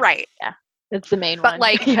 right? Yeah. It's the main but one.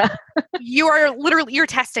 Like, you're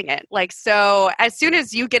testing it. Like, so as soon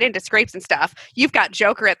as you get into scrapes and stuff, you've got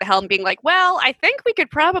Joker at the helm being like, well, I think we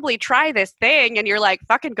could probably try this thing. And you're like,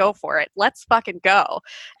 fucking go for it. Let's fucking go.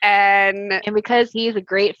 And because he's a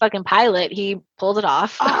great fucking pilot, he pulled it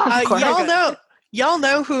off. Y'all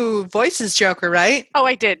know who voices Joker, right? Oh,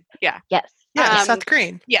 I did. Yeah. Yes. Yeah, Seth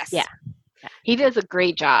Green. Yes. Yeah. He does a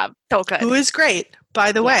great job. So good. Who is great,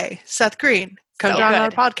 by the way. Seth Green. Come on our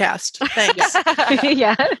podcast. Thanks.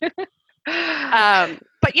 Yeah.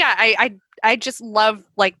 But yeah, I just love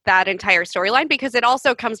like that entire storyline, because it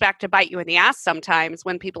also comes back to bite you in the ass sometimes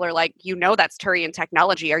when people are like, that's Turian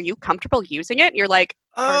technology. Are you comfortable using it? And you're like,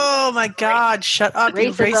 oh my God, shut up,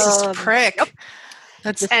 you racist prick. Yep.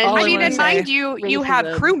 That's and all I mean, and mind Racism. you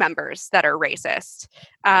have crew members that are racist.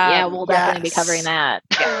 We'll definitely be covering that.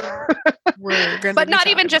 But not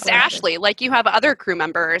even just Ashley. Like, you have other crew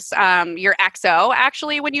members. Your XO,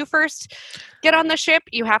 actually, when you first get on the ship,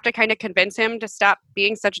 you have to kind of convince him to stop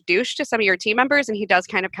being such a douche to some of your team members, and he does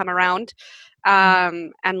kind of come around.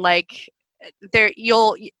 And like,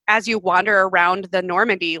 as you wander around the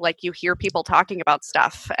Normandy, like, you hear people talking about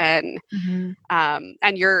stuff, and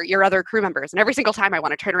and your other crew members, and every single time I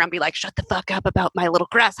want to turn around and be like, shut the fuck up about my little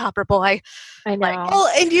grasshopper boy. I know. Well,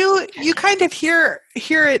 and you kind of hear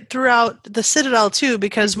it throughout the Citadel too,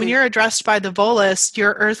 because when you're addressed by the Volus,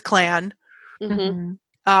 your Earth clan,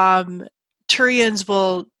 Turians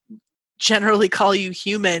will generally call you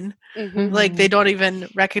human. Like, they don't even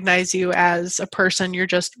recognize you as a person. You're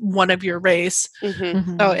just one of your race.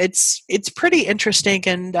 So it's pretty interesting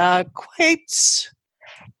and quite...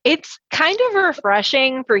 It's kind of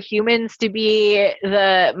refreshing for humans to be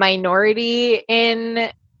the minority in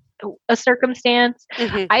a circumstance.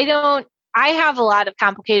 I have a lot of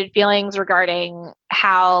complicated feelings regarding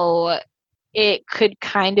how it could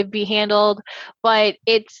kind of be handled, but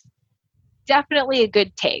it's definitely a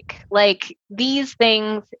good take. Like, these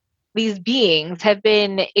beings have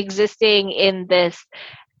been existing in this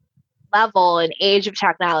level and age of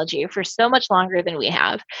technology for so much longer than we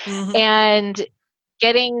have. And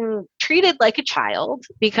getting treated like a child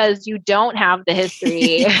because you don't have the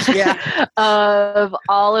history of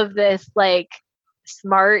all of this like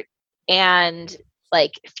smart and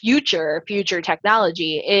like future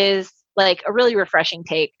technology is like a really refreshing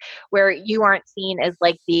take, where you aren't seen as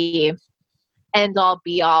like the end all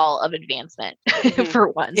be all of advancement for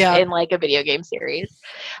once in like a video game series.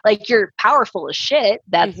 Like, you're powerful as shit.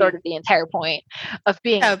 That's sort of the entire point of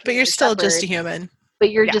being but you're still just a human. But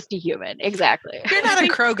you're just a human. Exactly. You're not a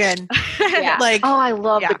Krogan. Like, oh, I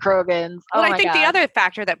love the Krogans. Well, I think the other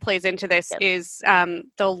factor that plays into this is the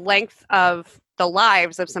length of the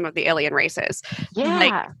lives of some of the alien races.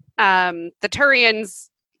 Like, the Turians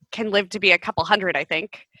can live to be a couple hundred, I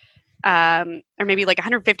think. Or maybe like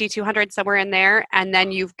 150, 200, somewhere in there. And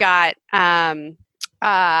then you've got Sorry,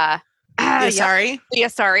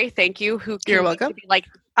 thank you. You're welcome. Be like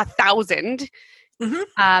 1,000.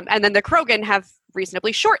 And then the Krogan have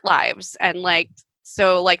reasonably short lives, and like,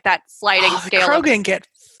 so like that sliding scale. The Krogan get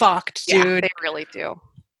fucked, dude. Yeah, they really do.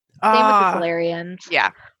 Same with the Solarians. Yeah.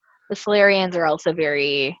 The Solarians are also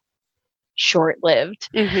very short-lived.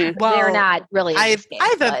 Well, they're not really. I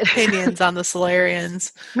have opinions on the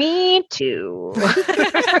Solarians. Me too.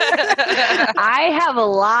 I have a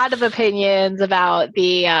lot of opinions about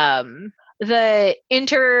the the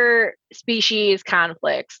interspecies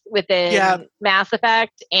conflicts within Mass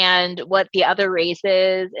Effect and what the other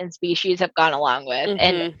races and species have gone along with.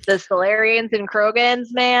 And the Solarians and Krogans,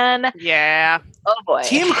 man. Yeah. Oh boy.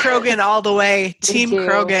 Team Krogan all the way. Team too.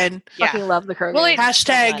 Krogan. Fucking love the Krogans. Well,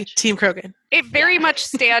 Hashtag Team Krogan. It very much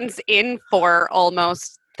stands in for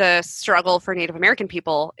almost the struggle for Native American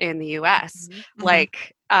people in the U.S.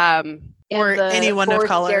 Like, or anyone of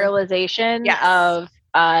color. Sterilization of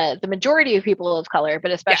the majority of people of color,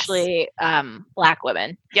 but especially Black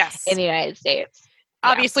women. Yes. In the United States.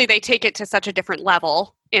 Obviously, they take it to such a different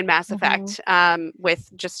level in Mass Effect, with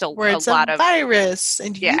just a lot of virus,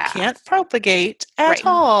 and you can't propagate at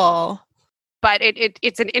all. But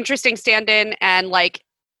it's an interesting stand-in, and like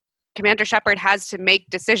Commander Shepard has to make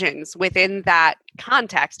decisions within that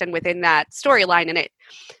context and within that storyline, and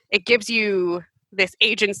it gives you this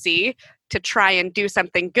agency to try and do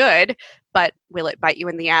something good, but will it bite you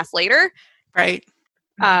in the ass later? Right.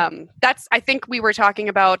 That's, I think we were talking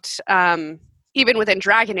about, even within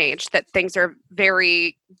Dragon Age, that things are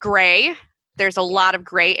very gray. There's a lot of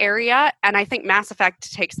gray area, and I think Mass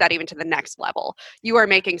Effect takes that even to the next level. You are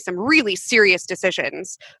making some really serious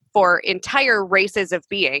decisions for entire races of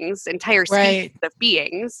beings, entire species of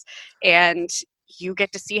beings, and you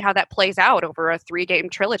get to see how that plays out over a 3-game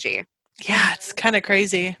trilogy. Yeah, it's kind of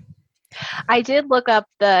crazy. I did look up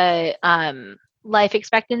the life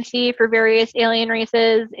expectancy for various alien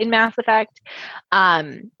races in Mass Effect.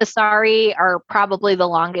 The Asari are probably the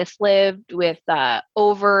longest lived, with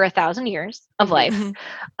over 1,000 years of life.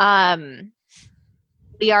 Liara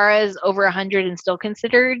is over 100 and still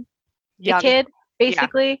considered a kid,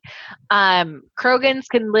 basically. Krogans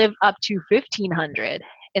can live up to 1,500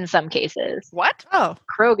 in some cases. What? Oh,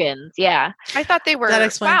 Krogans, yeah. I thought they were. That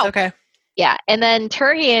explains. Okay. Yeah, and then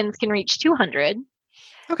Turians can reach 200.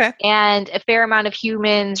 Okay. And a fair amount of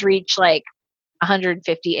humans reach like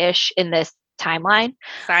 150-ish in this timeline.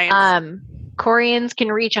 Science. Quarians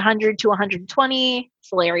can reach 100 to 120.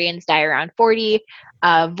 Solarians die around 40.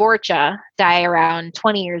 Vorcha die around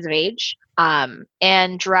 20 years of age. And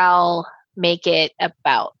Drell make it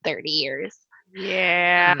about 30 years.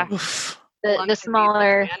 Yeah. The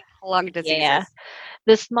smaller... Lung diseases. Yeah.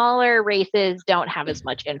 The smaller races don't have as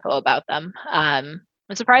much info about them. I'm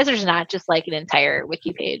surprised there's not just like an entire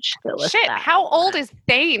wiki page that lists that. How old is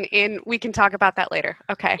Thane in? We can talk about that later.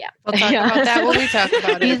 Okay. Yeah. We'll talk about that when we talk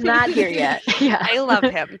about it. He's not here yet. Yeah. I love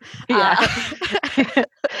him. Yeah.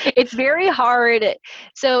 It's very hard.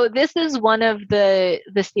 So this is one of the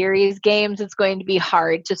series games it's going to be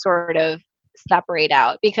hard to sort of separate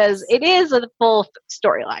out, because it is a full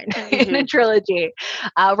storyline in a trilogy.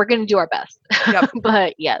 We're going to do our best.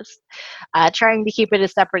 But yes, trying to keep it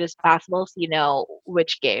as separate as possible so you know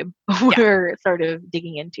which game we're sort of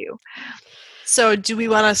digging into. So do we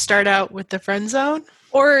want to start out with the friend zone?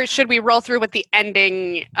 Or should we roll through what the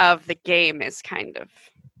ending of the game is kind of?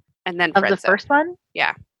 And then of the first one?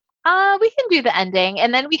 Yeah. We can do the ending,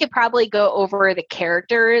 and then we could probably go over the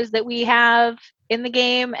characters that we have in the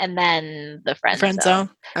game, and then the friend zone.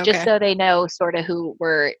 Okay. Just so they know sort of who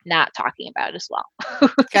we're not talking about as well.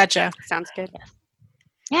 Gotcha. Sounds good. Yes.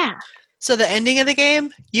 Yeah. So the ending of the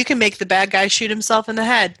game, you can make the bad guy shoot himself in the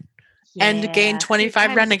head and gain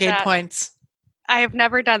 25 renegade points. I have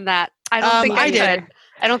never done that. I don't think I could.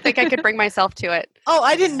 I don't think I could bring myself to it. Oh,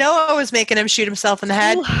 I didn't know I was making him shoot himself in the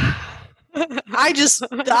head.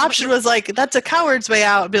 The option was like, that's a coward's way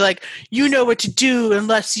out. It'd be like, you know what to do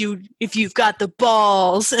if you've got the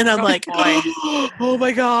balls. And I'm like, oh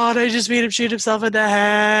my God, I just made him shoot himself in the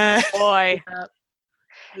head. Boy.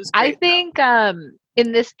 I think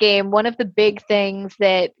in this game, one of the big things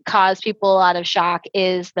that caused people a lot of shock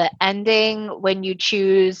is the ending when you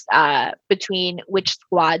choose between which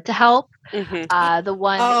squad to help. The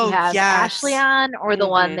one that you have Ashley on, or the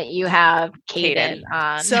one that you have Kaidan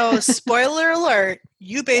on. So, spoiler alert,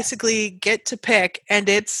 you basically get to pick, and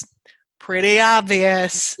it's pretty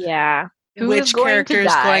obvious which character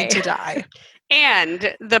is going to die.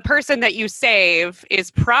 And the person that you save is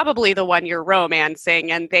probably the one you're romancing,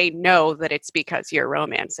 and they know that it's because you're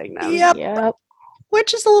romancing them. Yep.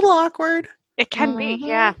 Which is a little awkward. It can be,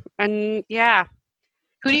 yeah. And yeah.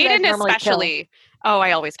 Who do you guys normally especially kill? Oh,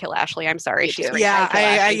 I always kill Ashley. I'm sorry. She's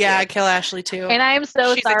I kill Ashley too. And I'm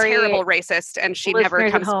so She's sorry. She's a terrible racist, and she never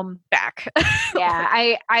comes back. Yeah,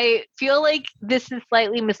 I feel like this is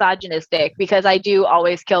slightly misogynistic because I do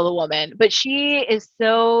always kill the woman, but she is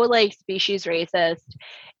so like species racist.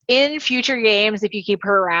 In future games, if you keep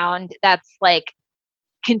her around, that's like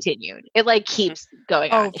continued. It like keeps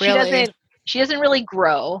going on. Really? she doesn't really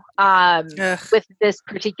grow Ugh. with this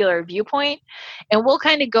particular viewpoint. And we'll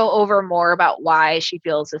kind of go over more about why she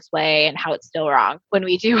feels this way and how it's still wrong when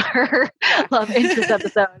we do her love interest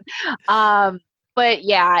episode. But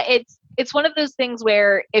yeah, it's one of those things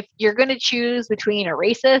where if you're going to choose between a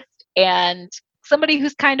racist and somebody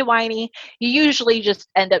who's kind of whiny, you usually just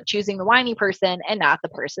end up choosing the whiny person and not the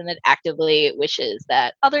person that actively wishes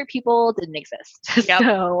that other people didn't exist. Yep.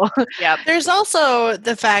 So, Yep. There's also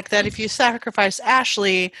the fact that if you sacrifice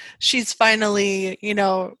Ashley, she's finally,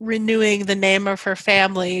 renewing the name of her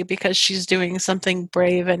family because she's doing something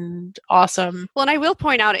brave and awesome. Well, and I will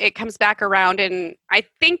point out it comes back around, and I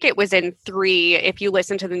think it was in 3. If you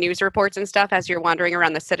listen to the news reports and stuff as you're wandering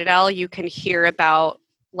around the Citadel, you can hear about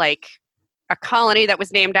like a colony that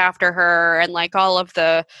was named after her and like all of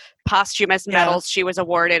the posthumous medals she was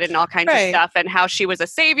awarded and all kinds of stuff, and how she was a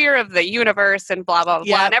savior of the universe and blah, blah,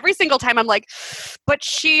 blah. And every single time I'm like, but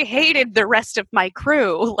she hated the rest of my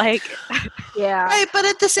crew. Like, yeah. Right, but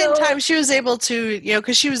at the same time, she was able to,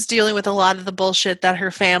 because she was dealing with a lot of the bullshit that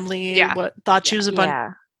her family thought she was a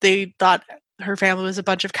bunch. They thought her family was a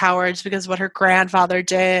bunch of cowards because of what her grandfather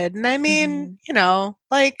did. And I mean,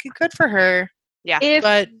 good for her. Yeah.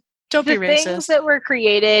 But don't be the racist. Things that were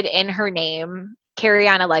created in her name carry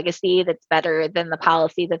on a legacy that's better than the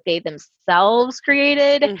policy that they themselves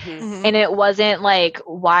created. Mm-hmm. And it wasn't like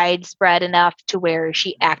widespread enough to where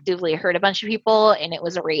she actively hurt a bunch of people and it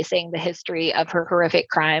was erasing the history of her horrific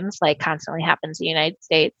crimes, like constantly happens in the United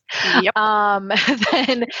States. Yep.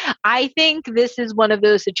 Then I think this is one of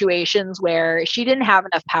those situations where she didn't have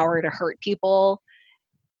enough power to hurt people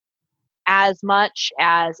as much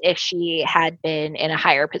as if she had been in a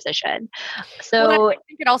higher position. So I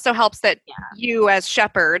think it also helps that you as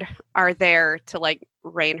Shepherd are there to like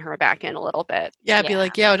rein her back in a little bit. Yeah, be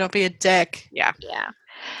like, don't be a dick. Yeah.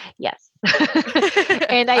 Yes.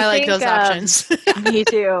 And I like think, those options. Me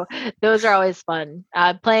too. Those are always fun.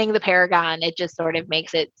 Playing the Paragon, it just sort of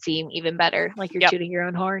makes it seem even better. Like you're tooting your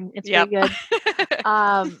own horn. It's pretty good.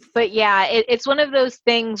 But yeah, it's one of those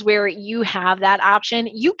things where you have that option.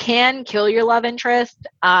 You can kill your love interest.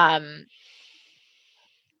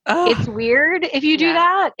 It's weird if you do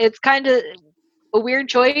that. It's kind of a weird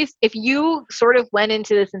choice. If you sort of went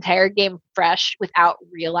into this entire game fresh without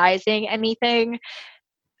realizing anything,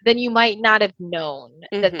 then you might not have known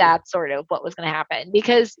that that's sort of what was going to happen,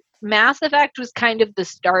 because Mass Effect was kind of the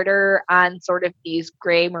starter on sort of these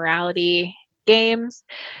gray morality games.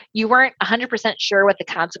 You weren't 100% sure what the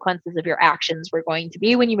consequences of your actions were going to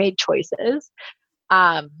be when you made choices.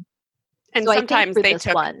 And so sometimes they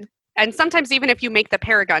took one. And sometimes even if you make the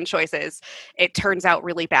Paragon choices, it turns out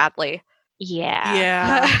really badly.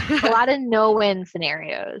 Yeah. A lot of no-win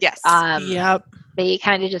scenarios. Yes. Yep. They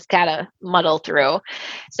kind of just gotta muddle through.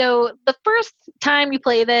 So the first time you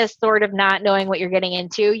play this, sort of not knowing what you're getting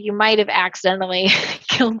into, you might have accidentally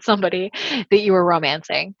killed somebody that you were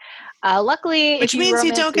romancing. Luckily, which means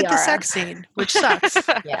you don't get the sex scene, which sucks.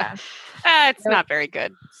 Yeah. It's not very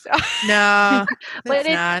good. So. No, but it's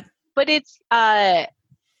not. But it's a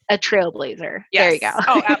trailblazer. Yes. There you go.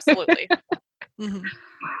 Oh, absolutely.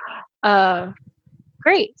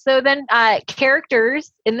 Great. So then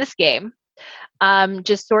characters in this game,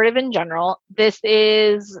 just sort of in general, this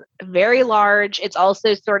is very large. It's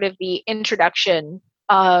also sort of the introduction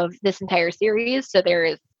of this entire series. So there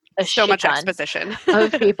is so much exposition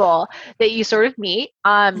of people that you sort of meet.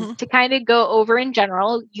 To kind of go over in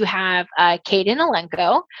general, you have Kaidan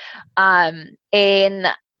Alenko,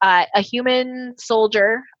 a human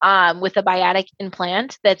soldier with a biotic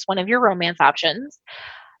implant that's one of your romance options.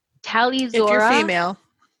 Tali'Zorah,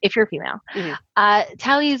 if you're female.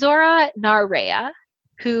 Tali'Zorah Naraya,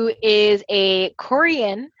 who is a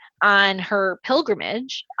Quarian on her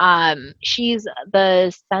pilgrimage. She's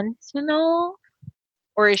the Sentinel,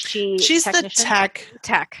 or is she? She's the tech.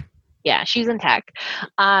 Yeah, she's in tech.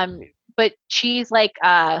 But she's like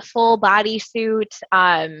a full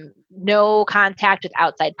bodysuit, no contact with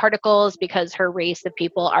outside particles, because her race of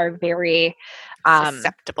people are very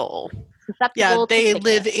susceptible. Yeah, they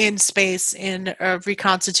live in space in a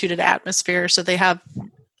reconstituted atmosphere, so they have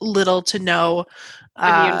little to no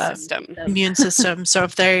immune system. So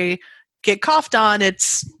if they get coughed on,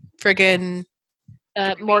 it's friggin'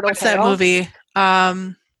 Mortal what's that movie?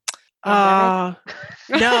 No,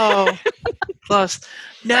 close.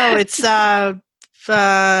 No, it's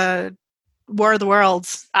War of the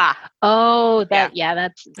Worlds. Oh, that's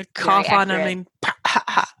a cough on them and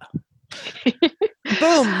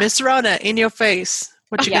boom, Miss Rona in your face.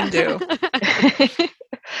 What you gonna do?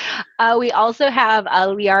 We also have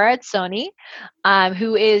Liara Tsoni,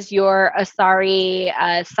 who is your Asari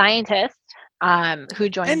scientist, who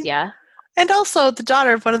joins you. And also the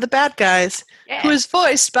daughter of one of the bad guys, Yeah. who is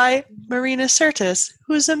voiced by Marina Sirtis,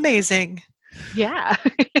 who is amazing. Yeah.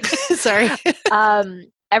 Sorry.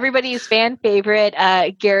 Everybody's fan favorite,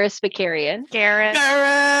 Garrus Vakarian, Garrett.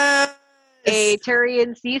 a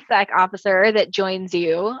Turian CSEC officer that joins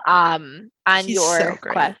you on He's your so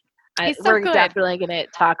great. quest. He's so We're good. definitely going to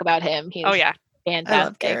talk about him. He's Oh yeah. fantastic. I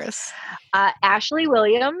love Garrus. Ashley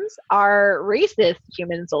Williams, our racist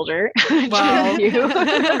human soldier. Wow. joins you.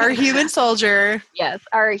 Our human soldier. Yes,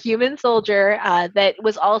 our human soldier that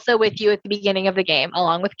was also with you at the beginning of the game,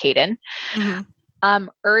 along with Caden. Mm-hmm.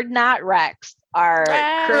 Erdnot Rex, our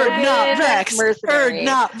Erdnot Rex. mercenary.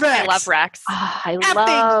 Erdnot Rex. I love Rex. I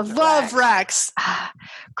Effing love Rex.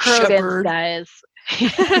 Krogans, Shepherd. guys.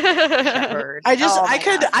 Shepherd.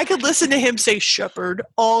 I could listen to him say Shepherd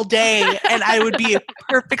all day and I would be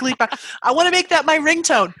perfectly fine. I want to make that my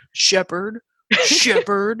ringtone. Shepherd.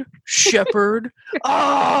 Shepherd. Shepherd.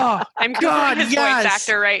 Oh, I'm God, Googling his yes. voice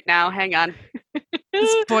actor right now. Hang on.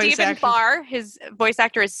 His voice Stephen actor. Barr. His voice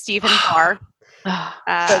actor is Stephen Barr.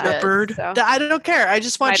 Shepherd. So, I don't care. I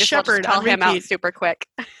just want Might as well Shepherd just call on him out repeat. super quick.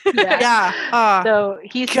 Yeah. So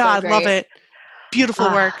he's God, so love great. it. Beautiful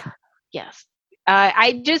work. Yes.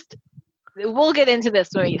 We'll get into this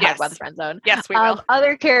when we talk about the friend zone. Yes, we will.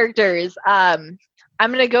 Other characters. I'm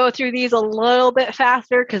going to go through these a little bit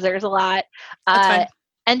faster because there's a lot. That's fine.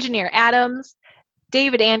 Engineer Adams,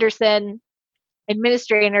 David Anderson,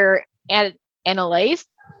 Administrator Annalise.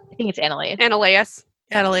 I think it's Annalise. Ananias.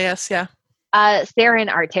 Annalius, yeah. Saren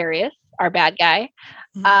Arterius, our bad guy.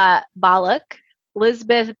 Balak,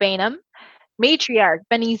 Elizabeth Bainham, Matriarch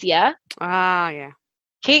Benizia, Yeah.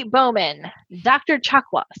 Kate Bowman, Dr.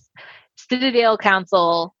 Chakwas, Citadel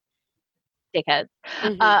Council, dickheads.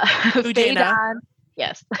 Udena. Phaedon,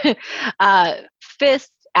 yes.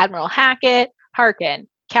 Fist, Admiral Hackett, Harkin,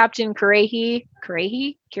 Captain Karahi.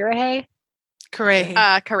 Karehi.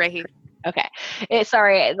 Karehi. Okay.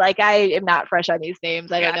 Sorry, I am not fresh on these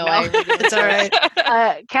names. I don't know why. It's all right.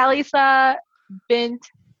 Kalisa Bint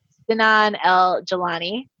Sinan El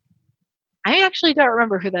Jalani. I actually don't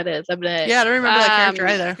remember who that is. Yeah, I don't remember that character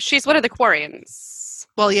either. She's one of the Quarians.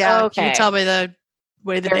 Well, yeah, Okay. you can tell by the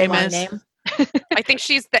way the Very name long is. name. I think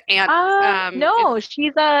she's the aunt. No,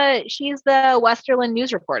 she's the Westerland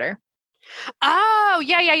news reporter. Oh,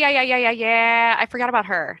 yeah. I forgot about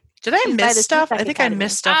her. Did I She's by miss the stuff? CSEC I think I Academy.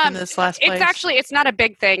 missed stuff in this last place. It's not a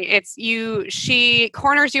big thing. She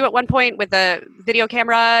corners you at one point with a video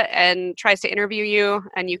camera and tries to interview you,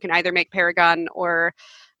 and you can either make Paragon or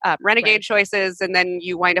Renegade choices, and then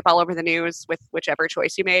you wind up all over the news with whichever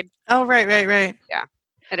choice you made. Oh, right. It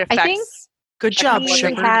affects. I think Good job, she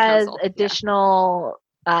Shepherd. has Council. additional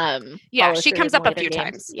Yeah, she follow-through comes in up a later few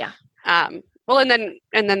games. times. Yeah. Well, and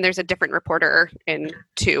then there's a different reporter in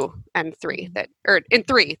 2 and 3 that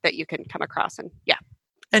you can come across, and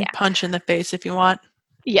And punch in the face if you want.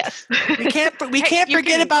 Yes. We can't you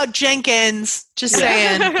forget can- about Jenkins. Just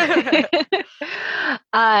saying.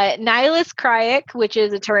 Nihilus Kryek, which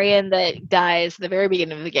is a Turian that dies at the very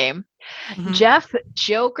beginning of the game. Mhm. Jeff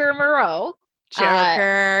Joker Moreau.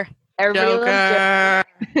 Joker. Everybody loves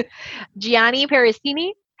Joker. Gianni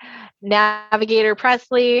Parasini, Navigator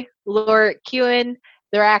Presley, Lord Kewen,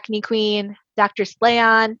 the Arachne Queen, Dr.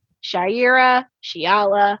 Slayon, Shaira,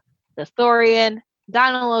 Shiala, the Thorian,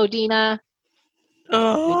 Donald Odina,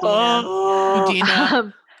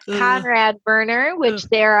 Udina. Conrad Berner, which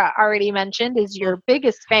Sarah already mentioned is your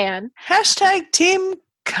biggest fan, Hashtag Team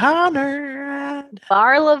Conrad.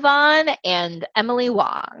 Bar Levon, and Emily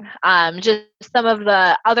Wong. Just some of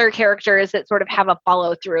the other characters that sort of have a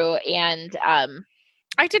follow through. And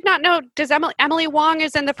I did not know. Does Emily Wong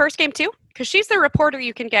is in the first game too? Because she's the reporter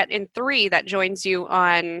you can get in 3 that joins you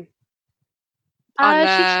on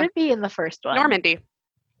she should be in the first one. Normandy.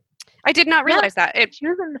 I did not realize that. She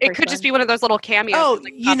was in the It first could just one. be one of those little cameos. Oh,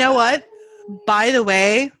 that, you know what? By the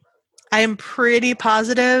way, I am pretty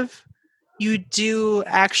positive you do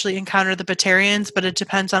actually encounter the Batarians, but it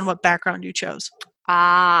depends on what background you chose.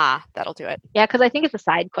 That'll do it. Yeah, because I think it's a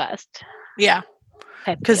side quest. Yeah,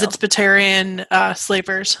 type because deal. it's Batarian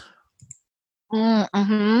slavers.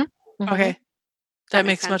 Mm-hmm. Okay, that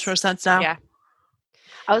makes makes much sense. more sense now. Yeah.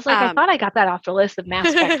 I was like, I thought I got that off the list of Mass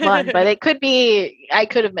Effect 1, but it could be, I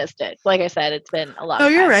could have missed it. Like I said, it's been a lot Oh,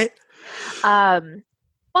 of you're time. right.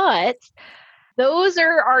 But those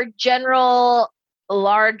are our general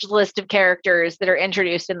large list of characters that are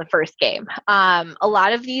introduced in the first game. A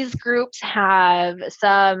lot of these groups have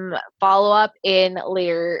some follow-up in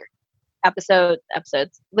later episodes,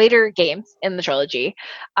 later games in the trilogy.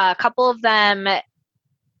 A couple of them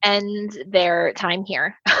end their time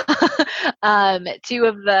here. Two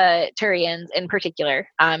of the Turians in particular,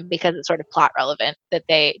 because it's sort of plot relevant that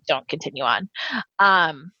they don't continue on.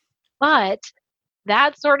 But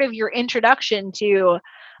that's sort of your introduction to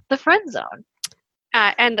the friend zone.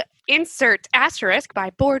 And insert asterisk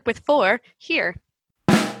by Bored with 4 here.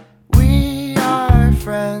 We are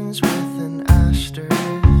friends with an asterisk,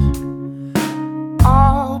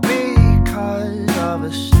 all because of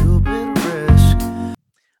a stupid risk.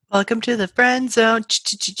 Welcome to the friend zone.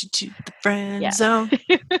 The friend zone.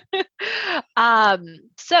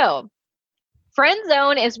 So friend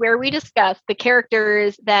zone is where we discuss the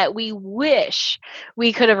characters that we wish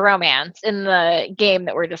we could have romanced in the game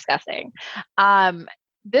that we're discussing.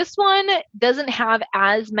 This one doesn't have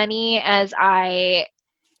as many as I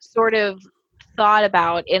sort of thought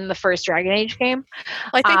about in the first Dragon Age game.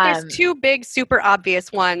 Well, I think there's two big, super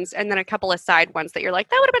obvious ones, and then a couple of side ones that you're like,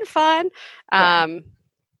 that would have been fun.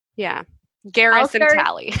 Yeah. Garrus and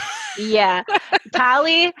Tali. Yeah.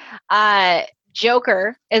 Tali,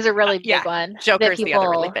 Joker is a really big one. Joker's the other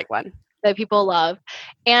really big one that people love.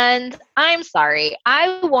 And I'm sorry,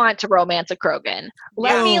 I want to romance a Krogan.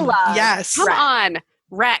 Let me love. Yes. Come on,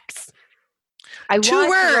 Rex. I want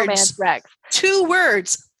to romance Rex. 2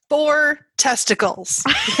 words. 4 testicles.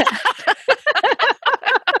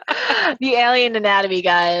 The alien anatomy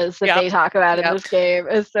guys that they talk about in this game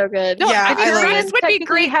is so good. No, I mean, Rex would be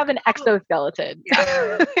great. Have an exoskeleton.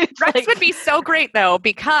 Yeah. Rex would be so great though,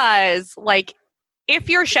 because like if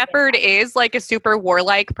your Shepard is like a super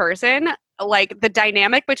warlike person, like the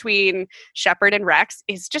dynamic between Shepard and Rex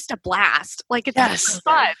is just a blast. Like it's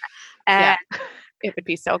fun. And it would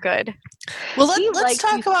be so good. Well, let's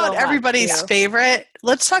talk about everybody's favorite.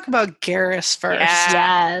 Let's talk about Garrus first.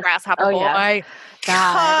 Yes. Grasshopper boy. Yeah.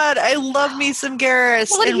 God, I love me some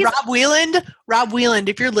Garrus. Well, and Rob Wieland,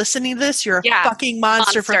 if you're listening to this, you're a fucking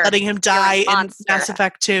monster for letting him die in Mass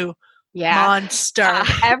Effect 2. Yeah. Monster.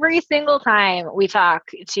 Every single time we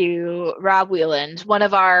talk to Rob Wieland, one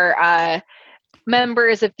of our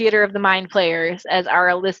members of Theater of the Mind players, as our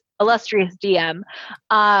illustrious GM,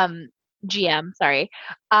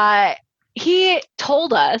 he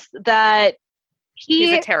told us that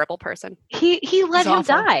he's a terrible person. He let him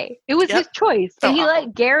die. It was his choice. So and he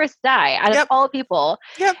let Garrus die out of all people.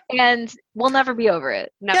 Yep. And we'll never be over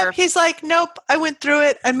it. Never. Yep. He's like, nope, I went through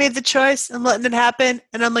it. I made the choice. I'm letting it happen.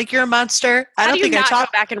 And I'm like, you're a monster. I don't think I go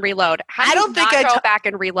back and reload. How do you not go back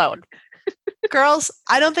and reload? Girls,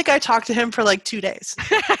 I don't think I talked to him for like 2 days.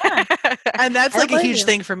 And that's like a huge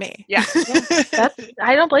thing for me. Yeah.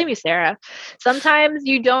 I don't blame you, Sarah. Sometimes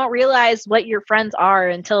you don't realize what your friends are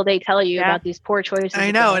until they tell you about these poor choices.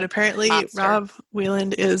 I know. And apparently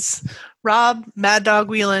Rob Mad Dog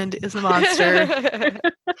Wieland is a monster.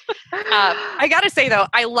 I gotta say though,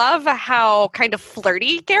 I love how kind of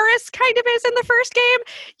flirty Garrus kind of is in the first game.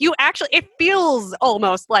 It feels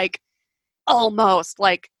almost like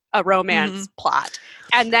a romance plot.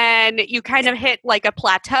 And then you kind of hit like a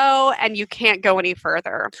plateau and you can't go any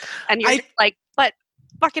further. And you're just like, but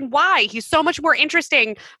fucking why? He's so much more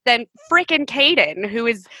interesting than frickin' Kaidan, who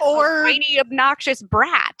is a tiny, obnoxious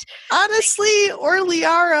brat. Honestly, or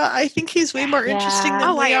Liara. I think he's way more interesting than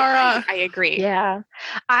Liara. I agree. Yeah.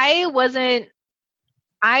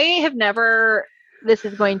 This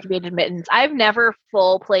is going to be an admittance. I've never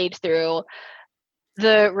full played through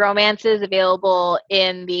the romances available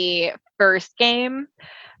in the first game.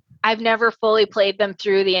 I've never fully played them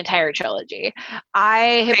through the entire trilogy. I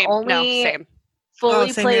have only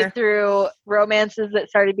fully played through romances that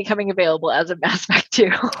started becoming available as of Mass Effect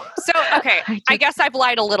 2. So, okay, I guess I've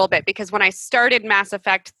lied a little bit because when I started Mass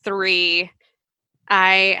Effect 3,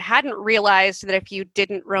 I hadn't realized that if you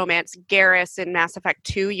didn't romance Garrus in Mass Effect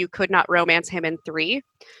 2, you could not romance him in 3.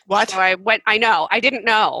 What? So I know. I didn't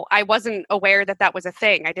know. I wasn't aware that was a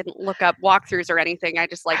thing. I didn't look up walkthroughs or anything. I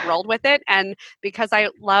just rolled with it. And because I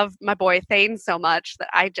love my boy Thane so much that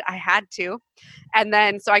I had to. And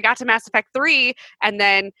then, so I got to Mass Effect 3 and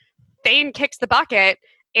then Thane kicks the bucket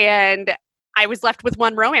and I was left with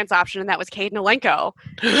one romance option, and that was Kaidan Alenko.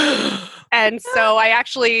 And so I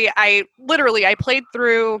played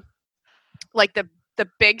through like the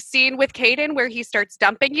big scene with Kaidan where he starts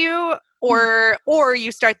dumping you, or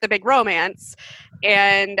you start the big romance.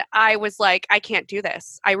 And I was like, I can't do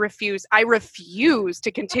this. I refuse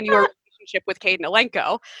to continue a relationship with Kaidan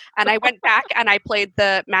Alenko. And I went back and I played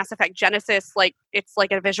the Mass Effect Genesis, like it's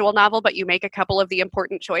like a visual novel, but you make a couple of the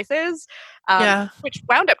important choices, which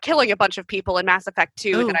wound up killing a bunch of people in Mass Effect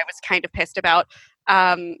 2 that I was kind of pissed about.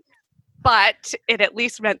 But it at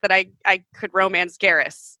least meant that I could romance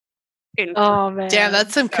Garrus. Oh man, damn,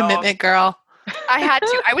 that's some commitment, girl. I had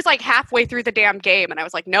to. I was like halfway through the damn game, and I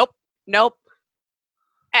was like, nope,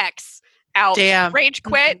 X out. Damn. Rage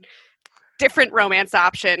quit. Different romance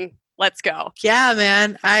option. Let's go. Yeah,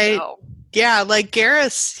 man. Yeah, like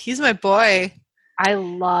Garrus, he's my boy. I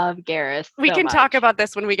love Garrus. We so can much. talk about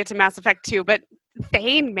this when we get to Mass Effect 2, but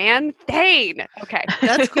Thane, man, Thane. Okay.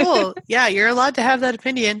 That's cool. Yeah, you're allowed to have that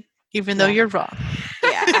opinion, even though you're wrong.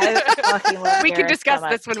 Yeah, I fucking love We can Garrus discuss so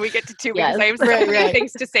much. this when we get to 2 Yes. because I have so Right, many right.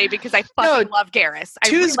 things to say because I fucking love Garrus. I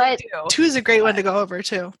Two's- really do. 2 is a great one to go over,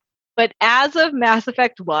 too. But as of Mass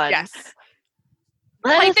Effect 1, Yes.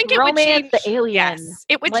 let I us think it would romance change the alien. Yes,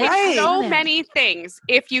 it would Like, change so right. many things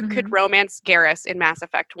if you could Mhm. romance Garrus in Mass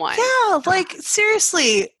Effect 1. Yeah, like,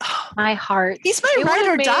 seriously. My heart. He's my It ride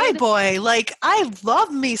would've or die made- boy. Like, I love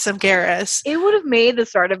me some Garrus. It would have made the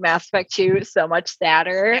start of Mass Effect 2 so much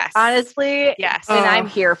sadder, Yes. honestly. Yes. And I'm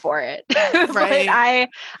Ugh. here for it. But Right.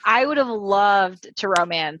 I would have loved to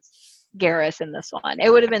romance Garrus in this one. It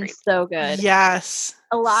would have been Agreed. so good. Yes.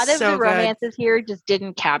 A lot of so the good. romances here just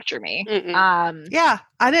didn't capture me. Mm-mm. Yeah,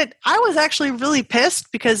 I did. I was actually really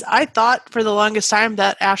pissed because I thought for the longest time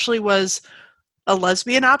that Ashley was a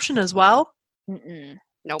lesbian option as well. Mm-mm.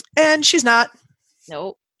 And she's not.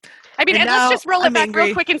 Nope. I mean, And and let's now just roll it I'm back angry.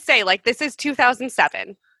 real quick and say, like, this is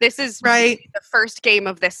 2007. This is Right. the first game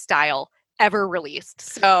of this style ever released.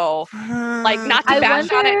 So, like, not to I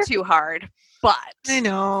bash on wonder- it too hard, but I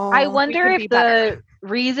know. I wonder could if be the better.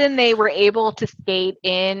 reason they were able to skate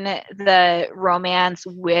in the romance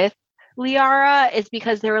with Liara is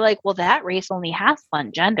because they were like, well, that race only has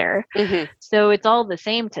one gender, so it's all the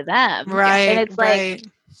same to them. Right. And it's like, right.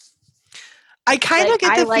 I kind of like,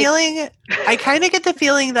 get I the like- feeling. I kind of get the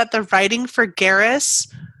feeling that the writing for Garrus,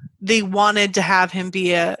 they wanted to have him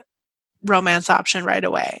be a romance option right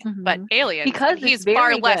away. but mhm. aliens, Because and he's it's far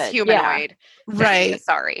very less good, yeah. humanoid. Right.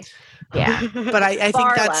 Sorry. yeah, But I think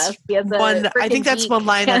Far that's less. He has a one. I freaking think that's one beak.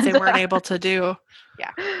 line that they weren't able to do.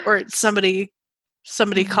 Yeah. Or somebody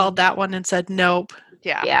Mhm. called that one and said nope.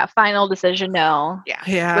 Yeah. Yeah, final decision, no.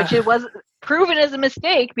 Yeah. Which it was proven as a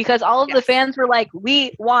mistake because all of the Yes. fans were like,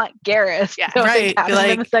 we want Garrus. Yeah. So Right, they got be him in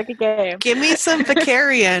like, the second game. Give me some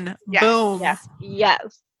Vicarian. Yes. Boom.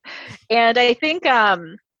 Yes. And I think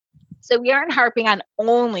so we aren't harping on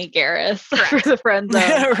only Garrus for the friend zone.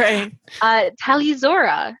 Right.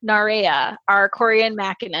 Talizora Narea, our Korean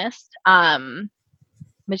machinist,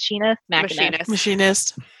 machinist,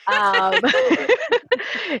 Machinist. um,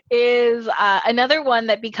 is another one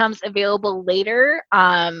that becomes available later,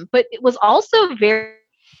 but it was also very,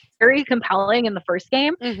 very compelling in the first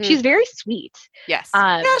game. Mhm. She's very sweet. Yes.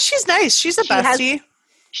 Yeah, she's nice. She's a She has- bestie.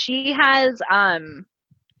 She has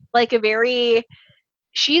like a very,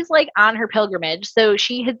 she's like on her pilgrimage. So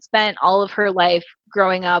she had spent all of her life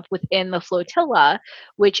growing up within the flotilla,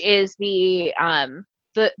 which is the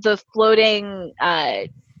floating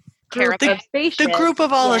group Caravan. of spaceships. The group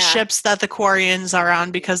of all the Yeah. ships that the Quarians are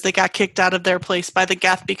on because they got kicked out of their place by the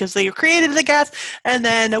Geth because they created the Geth, and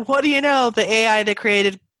then what do you know? The AI they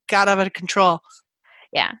created got out of control.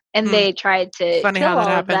 Yeah, and Hmm. they tried to Funny kill how that all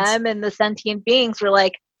of happens. them, and the sentient beings were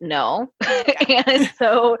like, "No," and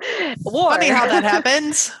so war. Funny how that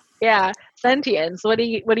happens. Yeah, sentience. What do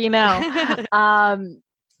you know?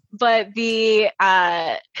 But the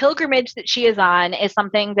pilgrimage that she is on is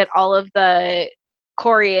something that all of the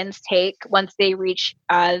Koreans take once they reach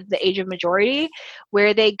the age of majority,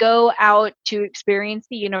 where they go out to experience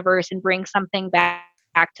the universe and bring something back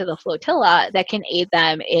to the flotilla that can aid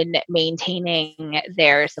them in maintaining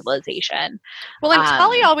their civilization. Well, and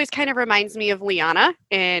Tali Um, always kind of reminds me of Liana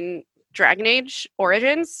in Dragon Age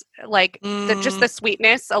Origins, like just the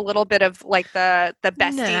sweetness, a little bit of like the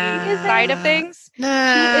bestie Nah. side of things. She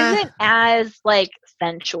Nah. isn't as like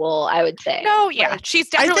sensual, I would say. No, yeah, Like, she's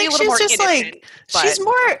definitely a think little more she's just, like, innocent. but- She's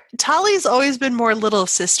more. Tali's always been more little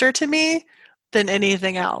sister to me than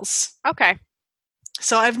anything else. okay.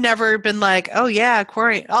 So I've never been like, oh yeah,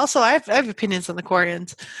 Quarian. Also, I have opinions on the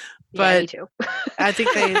Quarians, yeah, me but too. I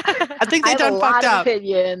think they I have done a lot fucked of up.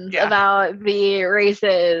 opinions Yeah. about the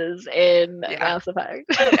races in Yeah. Mass Effect.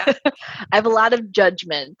 Yeah. I have a lot of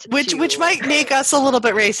judgment. Which to- might make us a little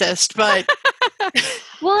bit racist, but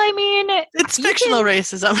Well, I mean, it's You fictional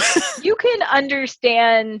racism. you can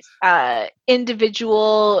understand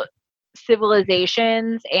individual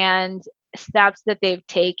civilizations and steps that they've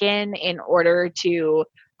taken in order to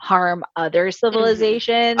harm other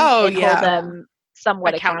civilizations Oh, and yeah. hold them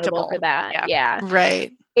somewhat accountable Accountable. for that. Yeah.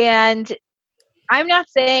 Right. And I'm not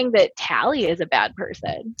saying that Tali is a bad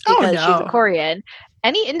person Oh, because she's no. a Quarian.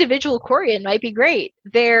 Any individual Quarian might be great.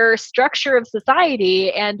 Their structure of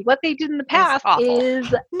society and what they did in the past awful.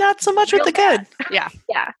 is Not so much with Real the good. yeah.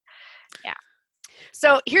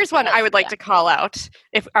 So here's one I would like to call out.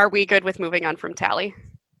 Are we good with moving on from Tally?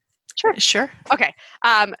 Sure. Okay.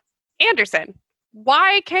 Anderson.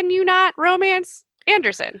 Why can you not romance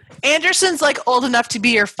Anderson? Anderson's like old enough to be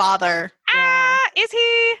your father. Is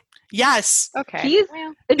he? Yes. Okay. He's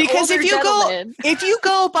an Because older gentleman. if you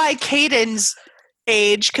go by Caden's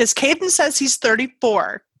age, because Caden says he's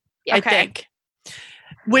 34, I Okay. think.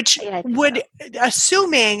 Which Yeah, I think would,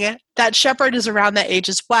 assuming that Shepard is around that age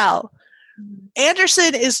as well.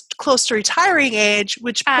 Anderson is close to retiring age,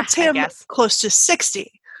 which puts I him guess. close to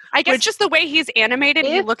 60. I guess just the way he's animated,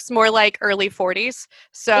 he If- looks more like early 40s.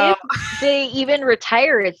 So If they even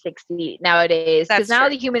retire at 60 nowadays, because That's now true.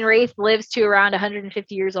 the human race lives to around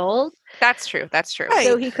 150 years old, that's true. That's true. Right.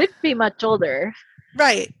 so he could be much older.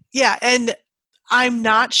 Right. Yeah. And I'm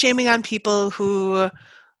not shaming on people who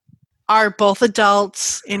are both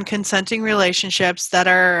adults in consenting relationships that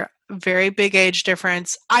are very big age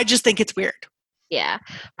difference. I just think it's weird. Yeah.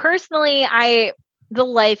 Personally, the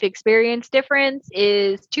life experience difference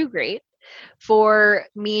is too great for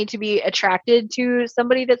me to be attracted to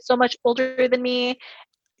somebody that's so much older than me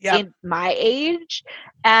in my age.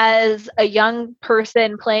 As a young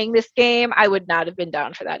person playing this game, I would not have been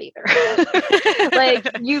down for that either. Like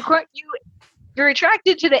you're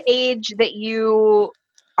attracted to the age that you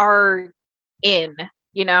are in,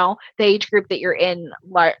 the age group that you're in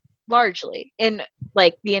largely in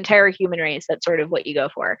like the entire human race. That's sort of what you go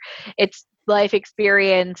for. It's life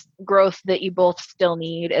experience, growth that you both still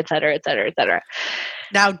need, et cetera, et cetera, et cetera.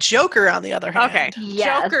 Now, Joker, on the other hand. Okay.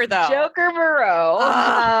 Yes, Joker, though. Joker Moreau,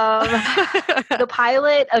 the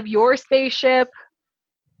pilot of your spaceship.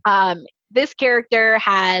 This character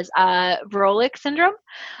has Vrolik syndrome,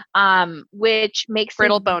 which makes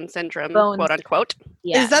Brittle him bone syndrome, bones. quote unquote.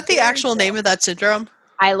 Yeah, Is that the very actual name of that syndrome?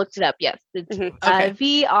 I looked it up. Yes, it's Mhm.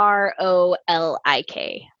 Okay.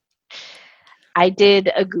 VROLIK. I did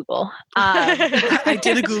a Google. I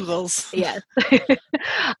did a Googles. Yes.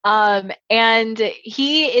 And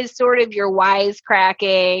he is sort of your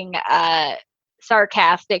wisecracking,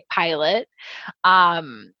 sarcastic pilot,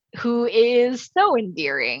 who is so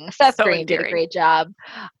endearing. Seth So Green did a endearing. great job.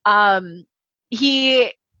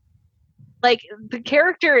 He, like, the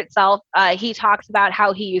character itself, he talks about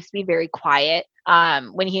how he used to be very quiet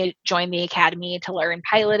when he joined the academy to learn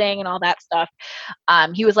piloting and all that stuff.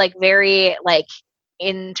 He was like very like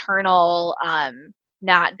internal,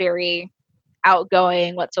 not very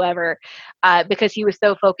outgoing whatsoever, because he was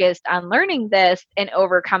so focused on learning this and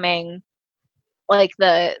overcoming like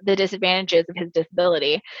the disadvantages of his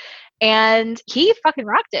disability. And he fucking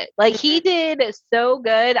rocked it. Like he did so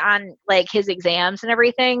good on like his exams and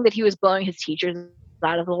everything that he was blowing his teachers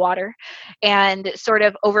out of the water and sort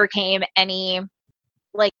of overcame any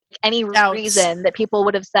Doubts. reason that people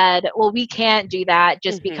would have said, well, we can't do that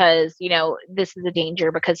just Mhm. because, this is a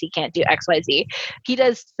danger because he can't do XYZ. He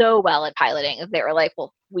does so well at piloting. They were like,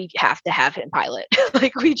 well, we have to have him pilot.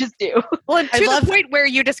 Like we just do. Well, and I to love- the point where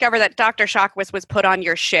you discover that Dr. Shockwist was put on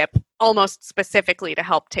your ship almost specifically to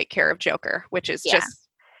help take care of Joker, which is Yeah. just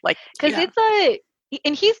like Because Yeah.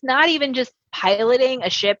 and he's not even just piloting a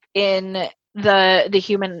ship in the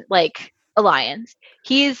human like alliance.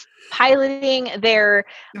 He's piloting their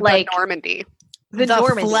like the Normandy. the The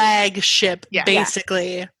Normandy. flagship, Yeah.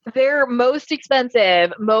 basically. Their most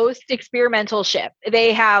expensive, most experimental ship.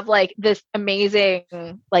 They have like this amazing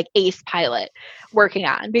like ace pilot working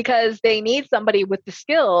on because they need somebody with the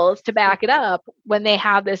skills to back it up when they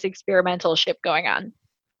have this experimental ship going on.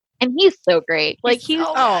 And he's so great. Like he's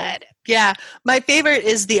so oh. good. Yeah. My favorite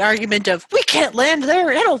is the argument of, we can't land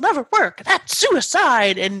there. It'll never work. That's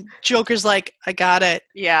suicide. And Joker's like, I got it.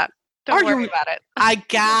 Yeah. Don't Are worry you- about it. I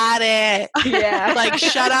got it. yeah. Like,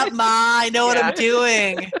 shut up, Ma. I know what Yeah. I'm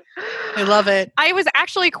doing. I love it. I was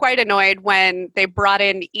actually quite annoyed when they brought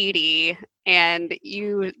in Edie and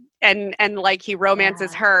like he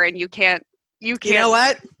romances Yeah. her and you can't You know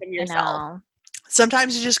what? him I yourself. know.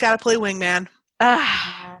 Sometimes you just got to play wingman.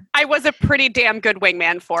 Ah, I was a pretty damn good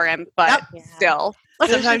wingman for him, but Yep. Yeah. still.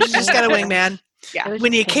 Sometimes you just got to wingman. Yeah. It was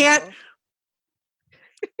When just you can't- painful.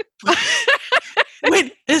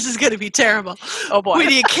 This is going to be terrible. Oh boy. When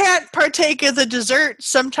you can't partake of the dessert,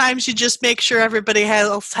 sometimes you just make sure everybody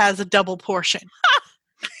else has a double portion.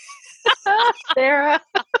 Sarah.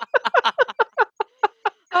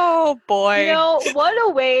 Oh boy. What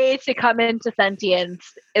a way to come into sentience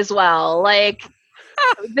as well. Like,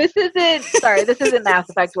 this isn't Mass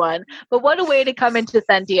Effect 1, but what a way to come into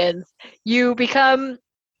sentience. You become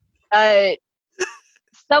a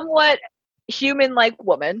somewhat human-like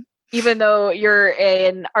woman, even though you're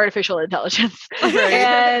an artificial intelligence. Right.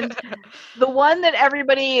 And the one that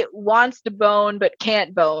everybody wants to bone but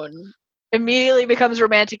can't bone immediately becomes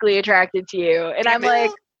romantically attracted to you. And I'm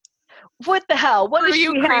like, what the hell? What does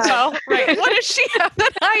you she have? creepo? Right. What does she have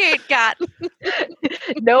that I ain't got?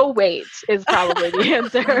 No weight is probably the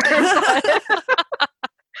answer.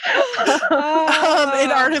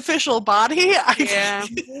 An artificial body. Yeah.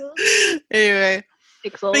 Anyway.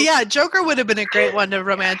 Pixels. But yeah, Joker would have been a great one to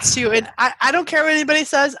romance too. And I don't care what anybody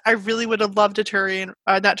says. I really would have loved a Turian,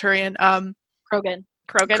 not Turian, Krogan.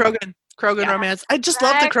 Krogan Yeah. romance. I just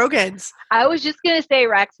love the Krogans. I was just gonna say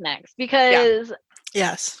Rex next because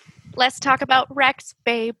Yes. Let's talk about Rex,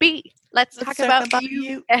 baby. Let's talk about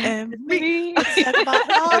you and me. Let's talk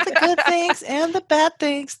about all the good things and the bad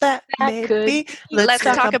things that may could be. Let's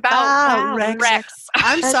talk about Rex.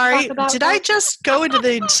 I'm Let's sorry. talk about Did I Rex. just go into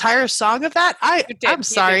the entire song of that? You did. I'm You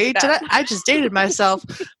sorry. did do that. I just dated myself.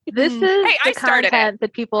 this is Hey, I the started it. content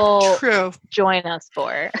that people True. join us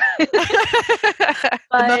for. The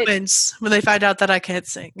But moments when they find out that I can't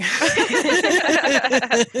sing.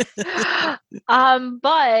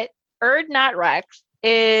 but Erdnot Rex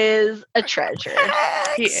is a treasure.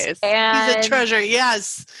 He is. And He's a treasure.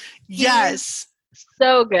 Yes. Yes.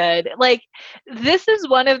 so good. Like, this is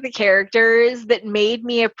one of the characters that made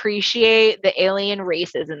me appreciate the alien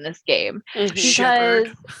races in this game. Mhm.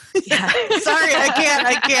 Shepard. Yeah. Sorry, I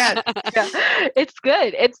can't. Yeah. It's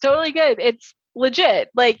good. It's totally good. It's legit.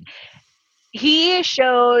 Like, he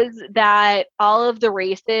shows that all of the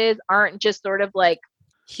races aren't just sort of like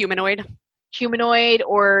Humanoid. humanoid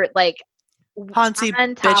or like Poncy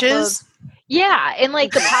on top bitches. of- yeah, and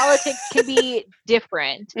like the politics can be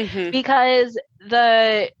different Mhm. because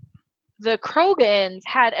the Krogans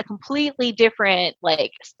had a completely different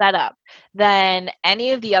like setup than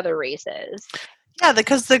any of the other races. Yeah,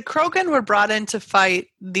 because the Krogan were brought in to fight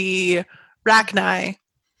the Rachni.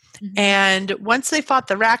 And once they fought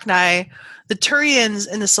the Rachni, the Turians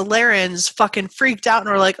and the Solarians fucking freaked out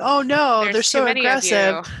and were like, oh no, they're There's so too many of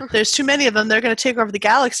aggressive. you. There's too many of them. They're going to take over the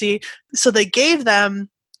galaxy. So they gave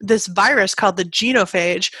them this virus called the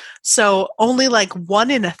genophage. So only like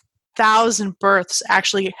 1 in 1,000 births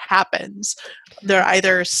actually happens. They're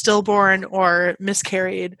either stillborn or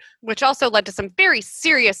miscarried. Which also led to some very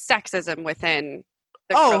serious sexism within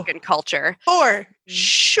the Oh. Krogan culture. For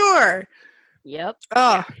sure. Yep.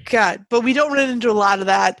 Oh, God. But we don't run into a lot of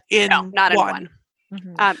that in No, not in one.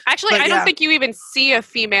 Actually, But I don't yeah. think you even see a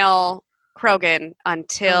female Krogan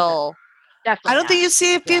until Definitely. I don't think not. you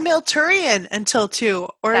see a female Turian until 2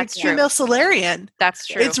 or That's a true. female Solarian. that's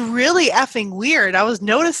true. It's really effing weird. I was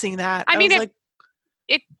noticing that. I mean, was it- like,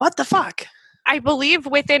 it- what the fuck? I believe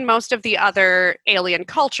within most of the other alien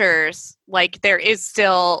cultures, like there is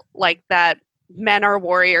still like that men are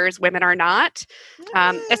warriors, women are not.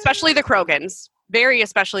 Especially the Krogans. Very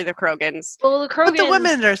especially the Krogans. Well, the Krogans But the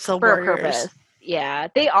women are still for a warriors. purpose. Yeah,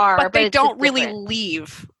 they are, But they it's don't just really different.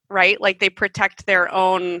 leave, right? Like they protect their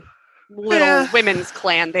own little Yeah. women's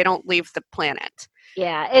clan. They don't leave the planet.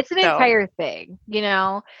 Yeah, it's an So- entire thing, you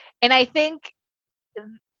know? And I think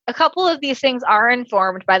a couple of these things are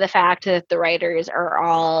informed by the fact that the writers are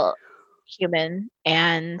all human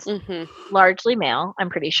and Hmm largely male, I'm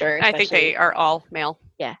pretty sure. I think especially- they are all male.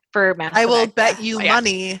 Yeah, for Mass I will Effect, bet yeah. you Oh, yeah.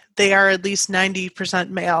 money they are at least 90%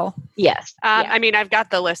 male. Yes. Yeah. I mean, I've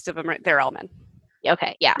got the list of them. They're all men.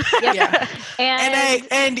 Okay, yeah. Yep. Yeah. And,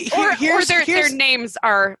 And Or here's their names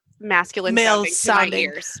are masculine Male sounding to sounding.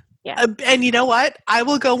 my ears. and you know what? I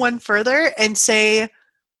will go one further and say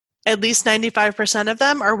at least 95% of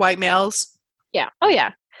them are white males. yeah. Oh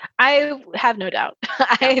yeah. I have no doubt.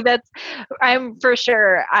 I'm for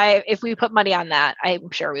sure. If we put money on that, I'm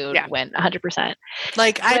sure we would Yeah. win 100%.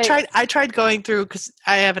 Like Right. I tried going through because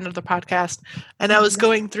I have another podcast, and I was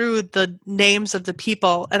going through the names of the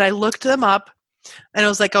people, and I looked them up, and I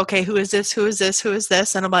was like, okay, who is this? Who is this? Who is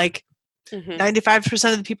this? And I'm like, Mhm.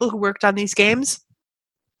 95% of the people who worked on these games,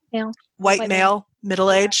 Male. white White male, middle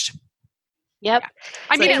aged. Yep.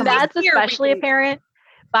 I mean, like, And at least that's here we especially can- apparent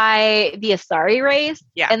by the Asari race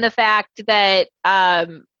Yeah. and the fact that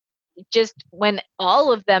just when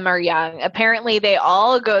all of them are young, apparently they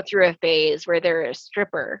all go through a phase where they're a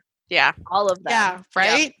stripper. Yeah. All of them. Yeah,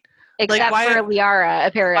 right. Except why- for Liara,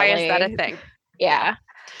 apparently. Why is that a thing? Yeah.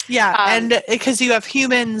 Yeah, Um, and because you have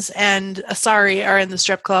humans and Asari are in the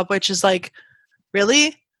strip club, which is like,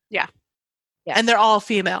 really? Yeah. Yeah. And they're all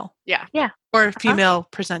female. Yeah. Yeah. Or female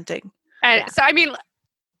presenting. And Yeah. so, I mean,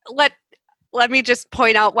 let me just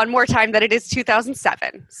point out one more time that it is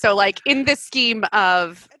 2007. So, like, in the scheme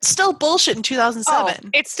of It's still bullshit in 2007.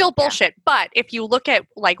 it's still bullshit. But if you look at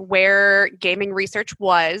like where gaming research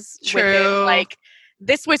was, True. within, like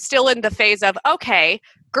this was still in the phase of okay,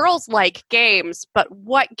 girls like games, but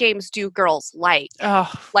what games do girls like?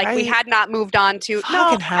 Oh, Like right? we had not moved on to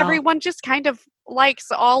Fucking hell. everyone just kind of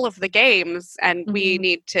likes all of the games, and we Mhm.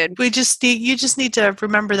 need to. You just need to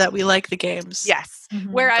remember that we like the games. Yes. Mhm.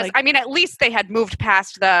 Whereas, Like- I mean, at least they had moved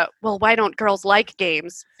past the, well, why don't girls like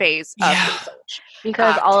games phase of Yeah. research.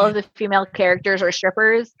 Because all of the female characters are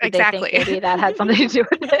strippers. Did Exactly. They think maybe that had something to do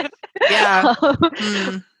with it? Yeah.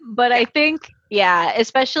 Mm. But I think, yeah,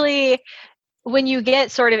 especially when you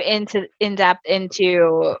get sort of in depth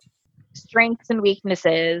into strengths and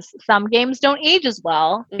weaknesses, some games don't age as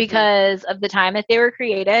well Mhm. because of the time that they were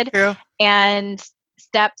created True. and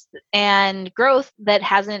steps and growth that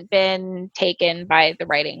hasn't been taken by the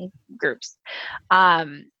writing groups.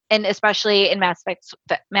 And especially in Mass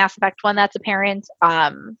Effect 1, that's apparent.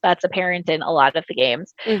 That's apparent in a lot of the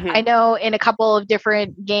games. Mhm. I know in a couple of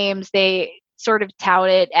different games they sort of tout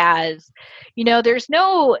it as, there's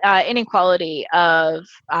no inequality of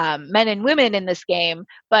men and women in this game,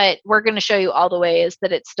 but we're going to show you all the ways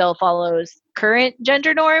that it still follows current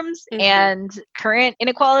gender norms Mhm. and current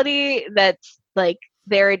inequality that's like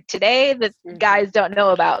there today that Mhm. guys don't know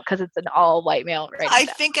about because it's an all white male writing I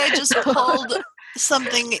staff. think I just pulled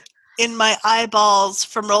something in my eyeballs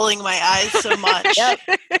from rolling my eyes so much. Yep.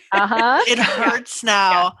 Uh-huh. It hurts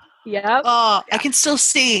now. Yep. Oh, Yeah. I can still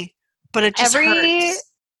see, but it just Every hurts.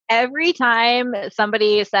 every time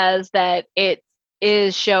somebody says that it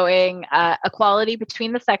is showing equality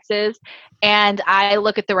between the sexes, and I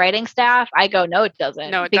look at the writing staff, I go, no, it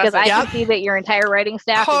doesn't. No, it because doesn't. I Yep. can see that your entire writing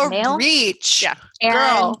staff is male. Preach. Yeah. And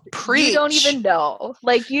Girl, you don't preach. even know.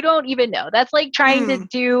 Like, you don't even know. That's like trying to Mm.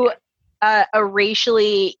 do a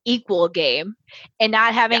racially equal game and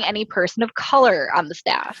not having Yeah. any person of color on the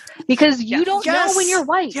staff because you Yes. don't know when you're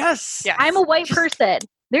white. Yes. Yes. I'm a white person.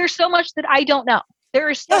 There's so much that I don't know. There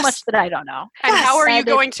is so Yes. much that I don't know. And how are you And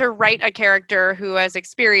going to write a character who has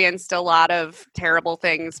experienced a lot of terrible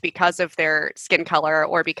things because of their skin color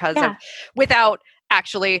or because of, Yeah. without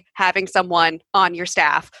actually having someone on your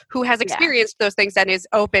staff who has Yeah. experienced those things and is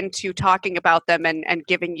open to talking about them and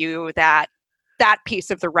giving you that piece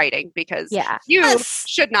of the writing, because Yeah. you Yes.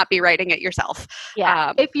 should not be writing it yourself.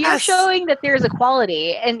 Yeah. If you're Yes. showing that there's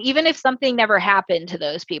equality, and even if something never happened to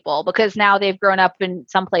those people because now they've grown up in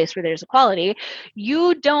some place where there's equality,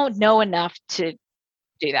 you don't know enough to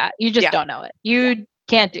do that. You just Yeah. don't know it. You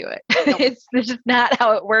can't do it. Nope. It's just not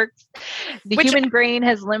how it works. The Which- human brain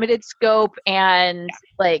has limited scope and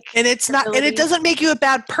like And it's not, and it ability. doesn't make you a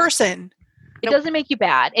bad person. It Nope. doesn't make you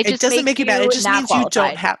bad. It It just doesn't makes make you bad. It just not means you don't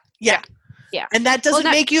qualified. have. Yeah. Yeah. And that doesn't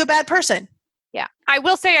not- make you a bad person. I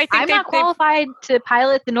will say, I think I'm not qualified to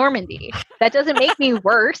pilot the Normandy. That doesn't make me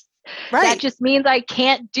worse. That Right. just means I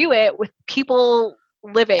can't do it with people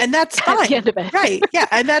living. And that's at the fine. end of it. Right. Yeah.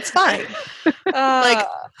 And that's fine. like,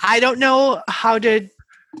 I don't know how to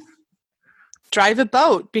drive a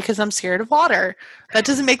boat because I'm scared of water. That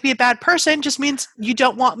doesn't make me a bad person. Just means you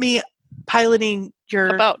don't want me piloting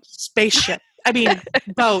your a boat. spaceship. I mean,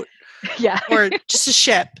 boat Yeah. or just a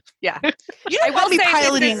ship. Yeah. You I don't will want me say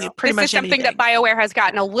piloting this pretty is much something anything. that BioWare has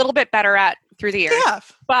gotten a little bit better at through the years. They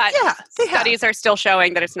have. But Yeah, they have. studies are still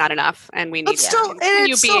showing that it's not enough, and we need It's to still-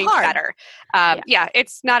 continue it's still being hard. better. Yeah,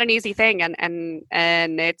 it's not an easy thing, and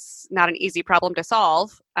it's not an easy problem to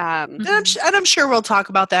solve. And I'm sure we'll talk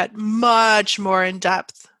about that much more in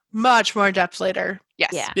depth later Yes,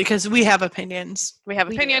 Yeah. because we have opinions. we have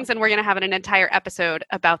We opinions, do. and we're going to have an entire episode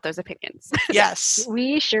about those opinions. Yes.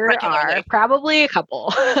 We sure Regularly. are. Probably a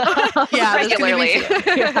couple. Yeah, there's gonna be regularly.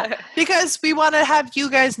 Yeah. Because we want to have you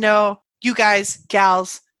guys know, you guys,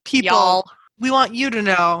 gals, people, Y'all. we want you to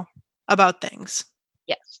know about things.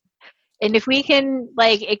 Yes. And if we can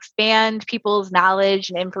like expand people's knowledge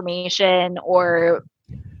and information or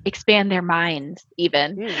expand their minds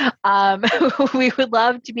even, Mm. we would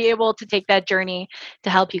love to be able to take that journey to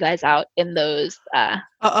help you guys out in those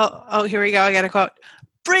Oh, here we go. I got a quote.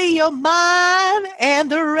 Free your mind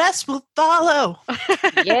and the rest will follow.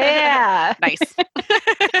 yeah. Nice.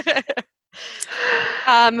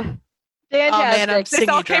 Fantastic. Oh, man, I'm This Singing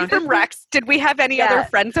all came drunk. from Rex. Did we have any Yeah. other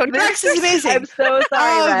friend zone Rex is amazing. I'm so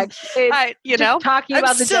sorry, Um, Rex. It's you just know, talking I'm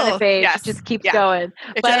about the still- genophage yes, just keeps yeah. going.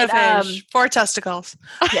 It's But, Genophage, 4 testicles.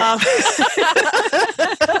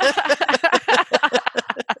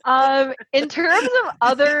 in terms of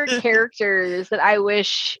other characters that I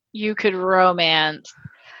wish you could romance,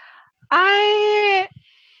 I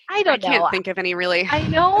I don't know. can't think of any really. I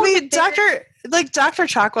know. I mean, that Dr.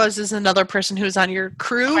 Chakwas is another person who's on your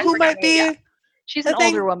crew I who forgot might her, be. yeah. she's I an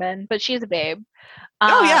think- older woman, but she's a babe.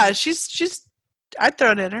 Oh yeah, she's. I'd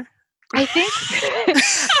throw it in her. I think.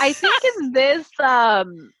 I think in this,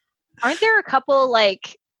 aren't there a couple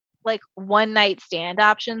like like one night stand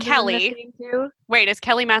options in Kelly. this game too. Wait, is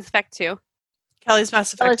Kelly Mass Effect 2? Kelly's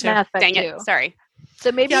Mass Well, Effect it's 2. Mass Effect Dang too. it. Sorry.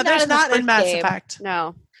 So maybe Yeah, not there's in the not first in Mass game. Effect.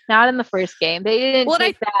 No. Not in the first game. They didn't Well,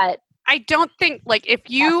 take that. I don't think, like, if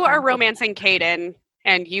you That's are fine. romancing Caden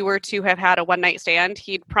and you were to have had a one night stand,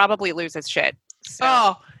 he'd probably lose his shit. So.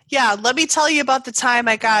 Oh, yeah. Let me tell you about the time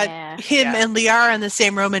I got him and Liara in the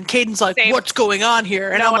same room, and Caden's like, Same. "What's going on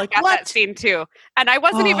here?" And I'm I like, got "What?" that scene too. And I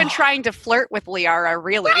wasn't even trying to flirt with Liara,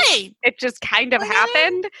 really. Right. It just kind of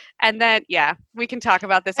happened. And then, we can talk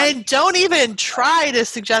about this. And don't even try to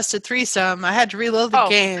suggest a threesome. I had to reload the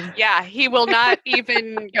game. Yeah, he will not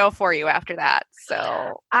even go for you after that.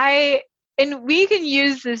 So And we can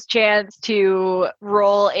use this chance to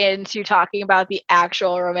roll into talking about the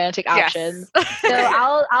actual romantic options. So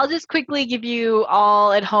I'll just quickly give you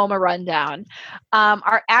all at home a rundown.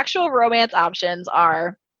 Our actual romance options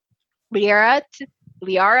are Liara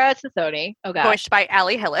Tassoni. Oh god. Voiced by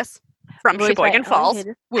Allie Hillis from Voiced by Sheboygan Allie Falls.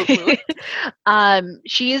 Woot woot.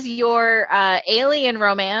 She's your alien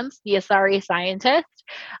romance, the Asari scientist.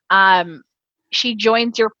 She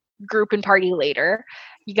joins your group and party later.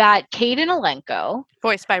 You got Caden Alenko.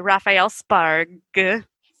 Voiced by Raphael Sparge.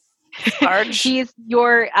 He's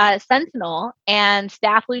your sentinel and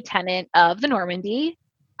staff lieutenant of the Normandy,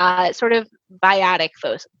 sort of biotic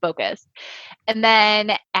focus. And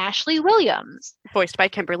then Ashley Williams. Voiced by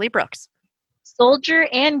Kimberly Brooks. Soldier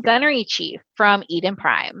and gunnery chief from Eden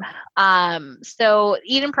Prime. So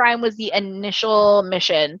Eden Prime was the initial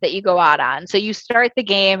mission that you go out on. So you start the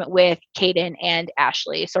game with Caden and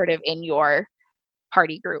Ashley sort of in your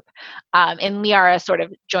party group. And Liara sort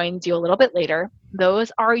of joins you a little bit later. Those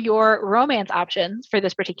are your romance options for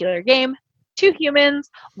this particular game. 2 humans,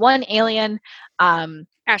 1 alien.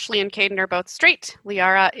 Ashley and Caden are both straight.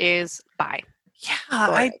 Liara is bi. Yeah,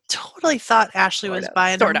 I totally thought Ashley was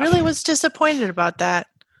bi, and I really was disappointed about that.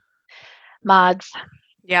 Mods.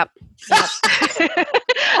 Yep.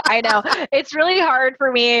 I know. It's really hard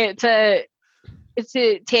for me to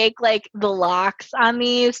take like the locks on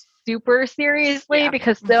these super seriously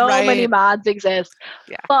because so many mods exist.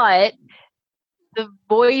 Yeah. But the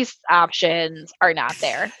voice options are not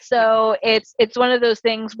there. So it's one of those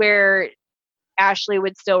things where Ashley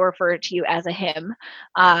would still refer to you as a him,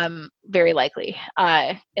 very likely,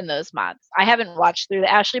 in those mods. I haven't watched through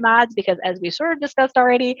the Ashley mods because, as we sort of discussed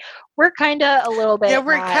already, we're kind of a little bit. Yeah,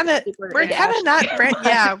 we're kind of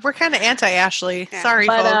we're kind of anti-Ashley. Yeah. Sorry,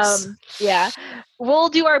 folks. We'll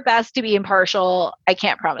do our best to be impartial. I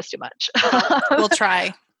can't promise too much. We'll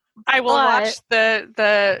try. I will watch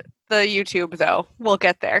the YouTube though. We'll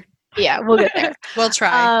get there. Yeah, we'll get there. We'll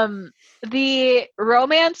try. The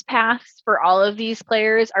romance paths for all of these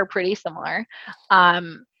players are pretty similar.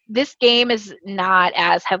 This game is not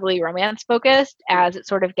as heavily romance focused as it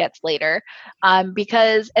sort of gets later,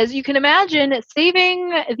 because as you can imagine,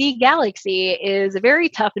 saving the galaxy is a very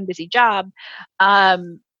tough and busy job. So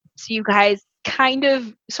you guys kind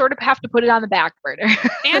of sort of have to put it on the back burner.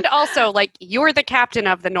 And also, like, you're the captain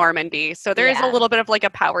of the Normandy, so there is a little bit of like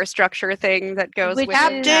a power structure thing that goes with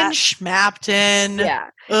Captain Schmapton.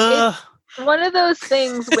 Yeah. It's one of those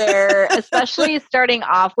things where, especially starting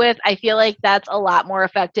off with, I feel like that's a lot more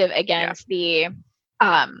effective against the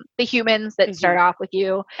humans that start off with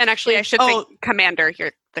you. And actually, I should say commander.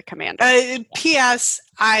 You're the commander. P.S.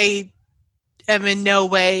 I am in no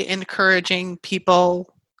way encouraging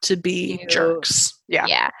people to be jerks.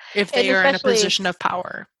 Yeah. If they are in a position of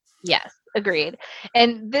power. Yes, agreed.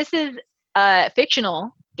 And this is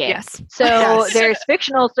fictional game. Yes. So there's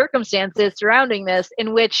fictional circumstances surrounding this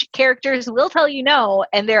in which characters will tell you no,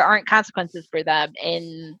 and there aren't consequences for them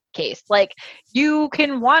in case. Like, you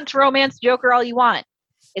can want romance Joker all you want.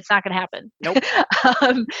 It's not going to happen. Nope.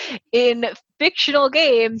 In fictional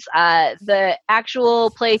games, the actual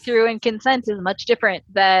playthrough and consent is much different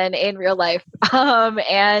than in real life.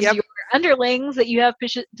 And your underlings that you have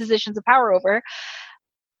positions of power over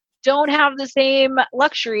don't have the same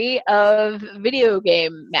luxury of video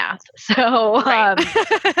game math. So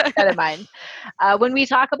keep that in mind. When we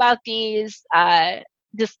talk about these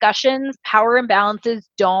discussions, power imbalances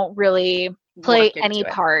don't really play any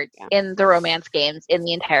part in the romance games in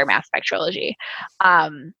the entire Mass Effect trilogy.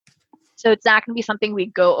 So it's not going to be something we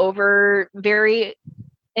go over very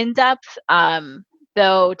in depth,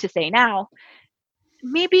 though to say now,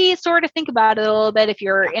 maybe sort of think about it a little bit if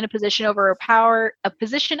you're in a position of power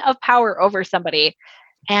over somebody,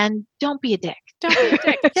 and don't be a dick. Don't be a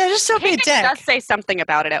dick. Yeah, just don't be a dick. Caden does say something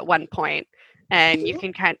about it at one point, and you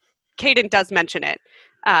can Caden does mention it.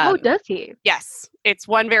 Oh, does he? Yes. It's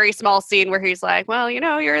one very small scene where he's like, well,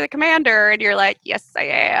 you're the commander. And you're like, yes, I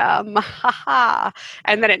am. Ha ha.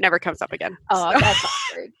 And then it never comes up again. Oh, So- that's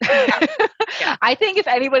awkward. Yeah. I think if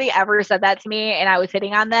anybody ever said that to me and I was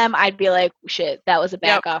hitting on them, I'd be like, shit, that was a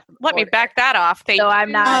back off. Let me back that off. Thank So you.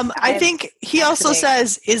 I'm not. I think he also accident.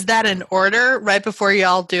 says, "Is that an order?" right before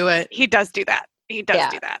y'all do it. He does do that. He does Yeah.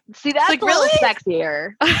 do that. See, that's like, a little really?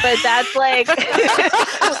 sexier, but that's like,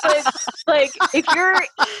 like if you're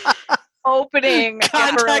opening a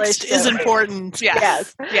Context is relationship- important.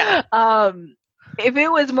 Yes. Yes. Yeah. If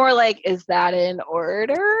it was more like, is that in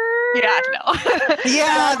order? Yeah. No.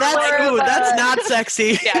 Yeah, More of that's a- not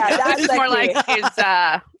sexy. Yeah. that's It's more like,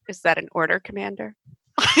 sexy. is that an order, Commander?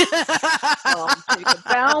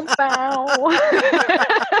 Bow, bow.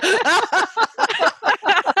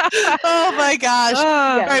 Oh my gosh.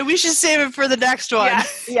 Oh, All right, we should save it for the next one.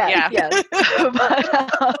 yes. Yes, Yeah. yes.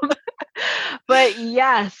 But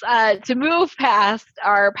yes, to move past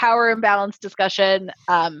our power imbalance discussion,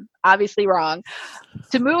 obviously wrong.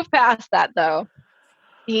 To move past that, though,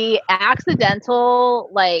 the accidental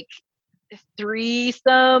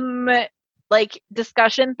threesome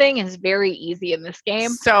discussion thing is very easy in this game.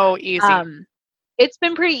 So easy. It's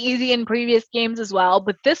been pretty easy in previous games as well,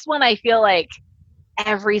 but this one I feel like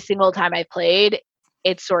every single time I played,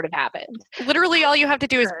 it sort of happened. Literally, all you have to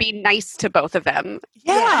do is Sure. be nice to both of them.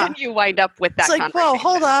 Yeah. And you wind up with that It's like, whoa, conversation.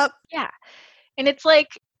 hold up. And it's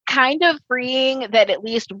kind of freeing that at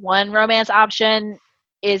least one romance option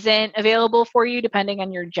isn't available for you depending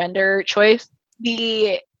on your gender choice.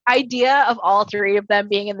 The idea of all three of them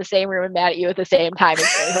being in the same room and mad at you at the same time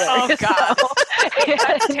is really hilarious. God. So,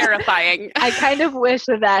 That's terrifying. I kind of wish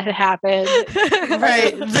that had happened.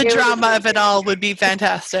 Right. It The was drama of really it all would be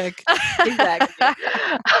fantastic. Exactly.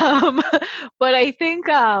 But I think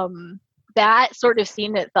that sort of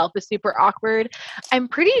scene itself is super awkward. I'm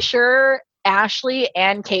pretty sure Ashley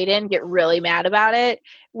and Caden get really mad about it,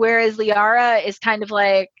 whereas Liara is kind of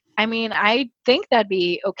like, I mean, I think that'd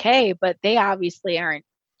be okay, but they obviously aren't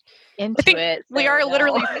into think it. so Liara no.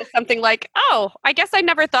 literally says something like, oh, I guess I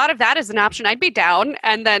never thought of that as an option. I'd be down.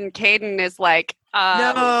 And then Caden is like,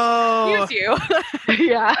 No. excuse you.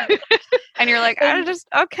 Yeah. And you're like, I just,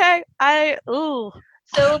 okay. ooh.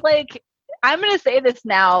 So, I'm going to say this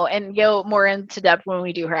now and go more into depth when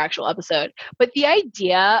we do her actual episode. But the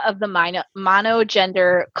idea of the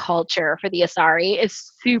monogender culture for the Asari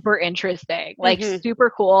is super interesting, Mhm.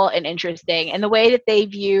 super cool and interesting. And the way that they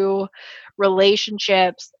view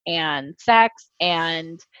relationships and sex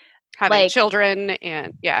and Having children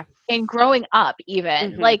and and growing up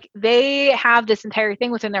even Mhm. they have this entire thing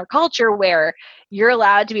within their culture where you're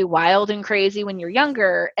allowed to be wild and crazy when you're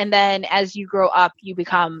younger, and then as you grow up you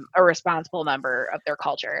become a responsible member of their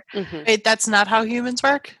culture. Mhm. Wait, that's not how humans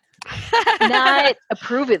work? Not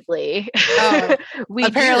approvedly. Oh, We do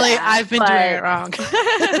apparently, that, I've been doing it but- wrong.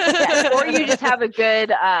 yeah, or you just have a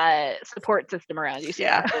good support system around you.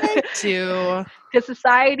 Yeah. Too. Because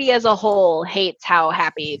society as a whole hates how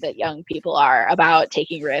happy that young people are about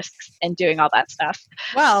taking risks and doing all that stuff.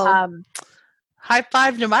 Well, high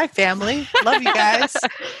five to my family. Love you guys.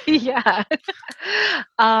 Yeah.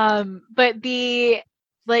 But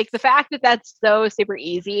the fact that that's so super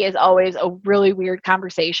easy is always a really weird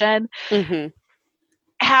conversation. Mhm.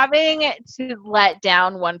 Having to let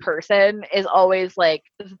down one person is always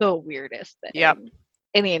the weirdest thing Yep.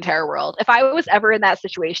 in the entire world. If I was ever in that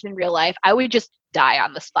situation in real life, I would just die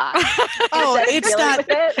on the spot. Oh, Instead of it's dealing not. with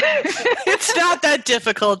it, It's not that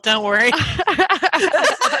difficult. Don't worry.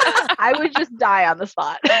 I would just die on the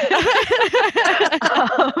spot.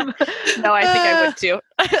 No, I think I would too.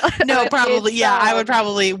 No, But probably. it's, Yeah, I would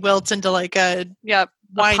probably wilt into a Yep.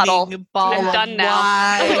 whining ball I'm of done now.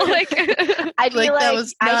 wine. Like, I'd be That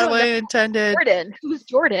was I not don't what I know. intended. Jordan. Who's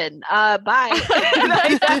Jordan? Bye.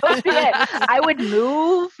 That would be it. I would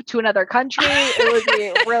move to another country. It would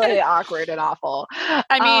be really awkward and awful.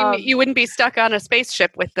 I mean, you wouldn't be stuck on a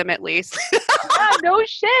spaceship with them at least. Yeah, no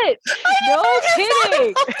shit. No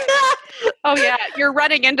kidding. Oh yeah, you're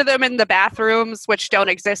running into them in the bathrooms, which don't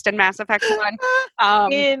exist in Mass Effect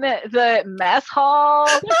 1. In the mess hall,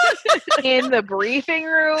 in the briefing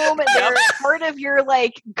room, they're part of your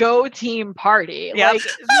go team party. Yep.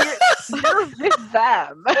 You're with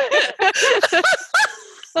them.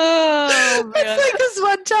 Oh man. It's like this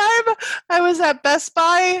one time I was at Best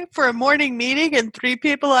Buy for a morning meeting, and three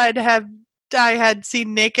people I had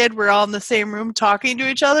seen naked were all in the same room talking to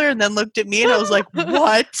each other, and then looked at me, and I was like,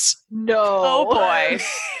 "What?" No. Oh boy.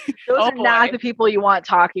 Those Oh are not boy. the people you want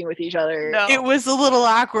talking with each other. No. It was a little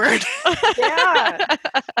awkward. Yeah.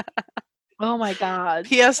 Oh my god.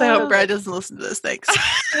 P.S. I Oh. hope Brad doesn't listen to this. Thanks.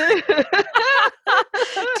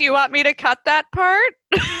 Do you want me to cut that part?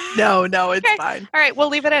 No, it's Okay. fine. All right, we'll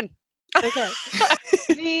leave it in. Okay.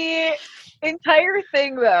 The entire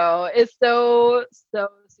thing though is so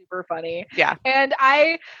super funny. Yeah. And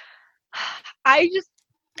I just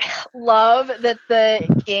love that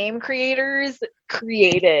the game creators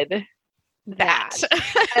created that.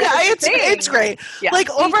 Yeah, it's great. Yeah. Like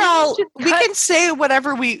overall, just we can say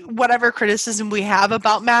whatever criticism we have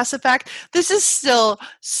about Mass Effect. This is still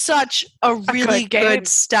such a really good game. good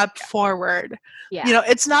step forward. Yeah. You know,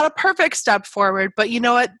 it's not a perfect step forward, but you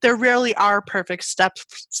know what? There rarely are perfect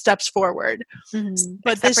steps forward. Mhm.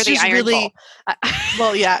 But Except this for the just Iron really, Bowl.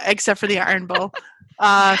 well, yeah, except for the Iron Bowl.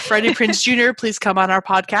 Freddie Prinze Jr., please come on our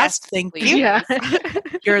podcast. Yes, Thank please. you. Yeah.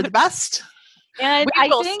 You're the best. And We I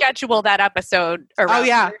will think schedule that episode around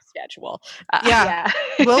yeah. your schedule. Yeah.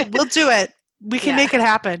 We'll do it. We can Yeah. make it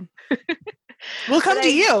happen. We'll come But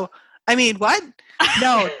to you. I mean, what?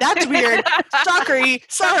 No, that's weird. Sorry.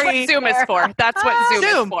 That's what Zoom is for. That's what Zoom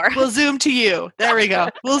is for. We'll Zoom to you. There we go.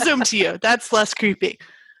 We'll Zoom to you. That's less creepy.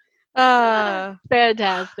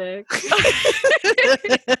 fantastic.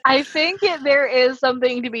 I think there is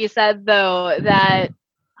something to be said though that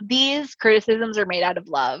these criticisms are made out of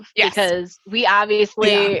love Yes. because we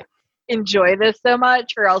obviously enjoy this so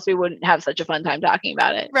much or else we wouldn't have such a fun time talking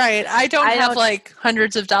about it. Right. I don't I have don't- like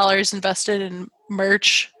hundreds of dollars invested in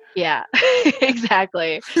merch. Yeah,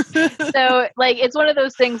 exactly. So like it's one of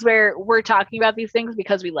those things where we're talking about these things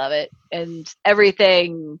because we love it and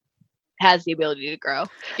everything has the ability to grow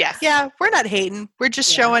Yes. Yeah, we're not hating. We're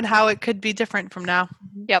just Yeah. showing how it could be different from now.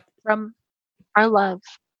 from our love.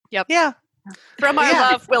 Yeah, From our Yeah.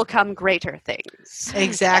 love will come greater things.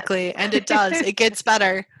 exactly. And it does. It gets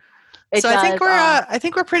better. It So I think does, I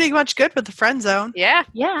think we're pretty much good with the friend zone. Yeah.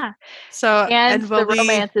 yeah, So and will the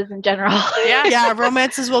romances in general. Yeah. yeah,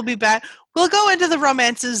 romances will be back. We'll go into the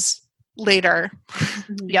romances later.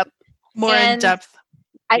 Yep. More in And depth.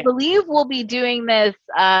 I Yeah. believe we'll be doing this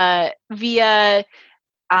via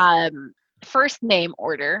first name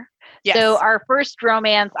order. Yes. So our first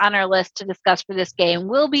romance on our list to discuss for this game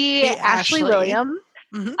will be Be Ashley Ashley. Williams,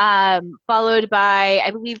 Mhm. followed by I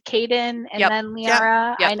believe Caden and Yep. then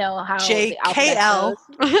Liara. Yep. I know how the JKL.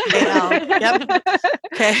 alphabet goes.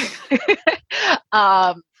 Okay.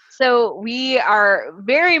 So we are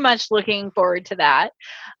very much looking forward to that.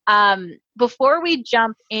 Before we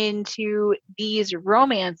jump into these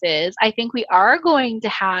romances, I think we are going to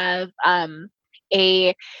have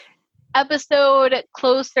a episode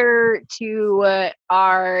closer to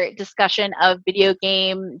our discussion of video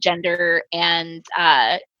game gender and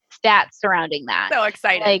stats surrounding that. So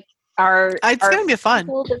excited. Like our It's our going to be fun.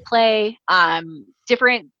 people to play,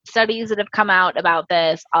 different studies that have come out about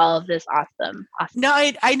this, all of this awesome. No,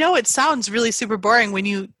 I know it sounds really super boring when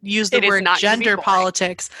you use the It is word not gonna be gender boring.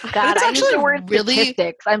 politics. God, it's I use the actually word really-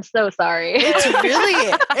 statistics. I'm so sorry.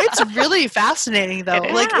 It's really fascinating though. It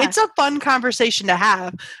is. Like Yeah. it's a fun conversation to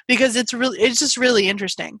have because it's just really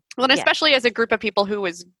interesting. Well, and Yeah. especially as a group of people who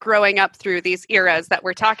was growing up through these eras that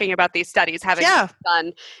we're talking about these studies having Yeah.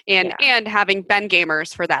 done and having been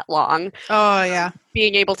gamers for that long, Oh yeah.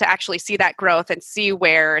 being able to actually see that growth and see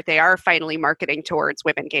where they are finally marketing towards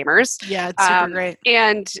women gamers Yeah, it's super great.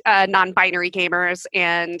 and non-binary gamers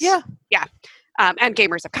and Yeah. and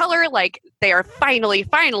gamers of color. Like they are finally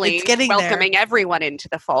It's getting there. welcoming everyone into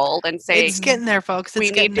the fold and saying It's getting there, folks. It's we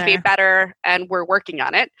getting need to be there. better and we're working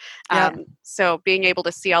on it. Yeah. So being able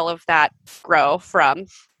to see all of that grow from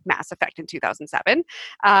Mass Effect in 2007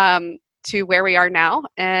 to where we are now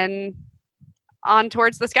and on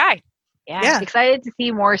towards the sky. Yeah. Excited to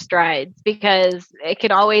see more strides because it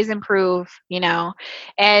can always improve,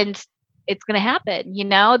 and it's going to happen.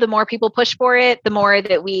 The more people push for it, the more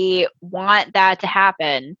that we want that to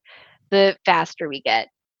happen, the faster we get.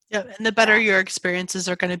 Yeah, and the better your experiences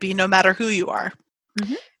are going to be no matter who you are.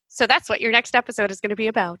 So that's what your next episode is going to be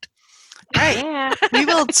about. Right. Yeah. We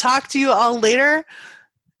will talk to you all later.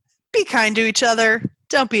 Be kind to each other.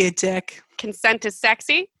 Don't be a dick. Consent is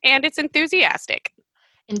sexy and it's enthusiastic.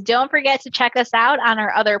 And don't forget to check us out on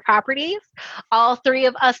our other properties. All three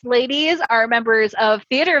of us ladies are members of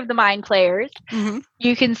Theater of the Mind Players. Mm-hmm.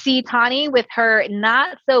 You can see Tawny with her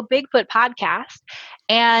Not So Bigfoot podcast.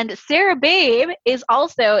 And Sarah Babe is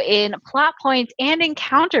also in Plot Point and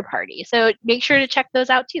Encounter Party. So make sure to check those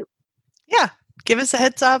out too. Yeah. Give us a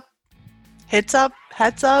heads up. Heads up.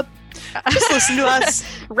 Just listen to us.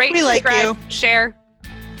 Rate, We like subscribe, you. share,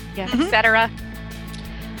 Mhm. etc.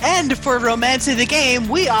 And for Romance of the Game,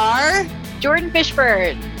 we are Jordan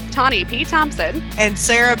Fishburne. Tawny P. Thompson. and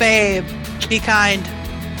Sarah Babe. Be kind.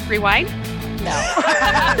 Rewind. No.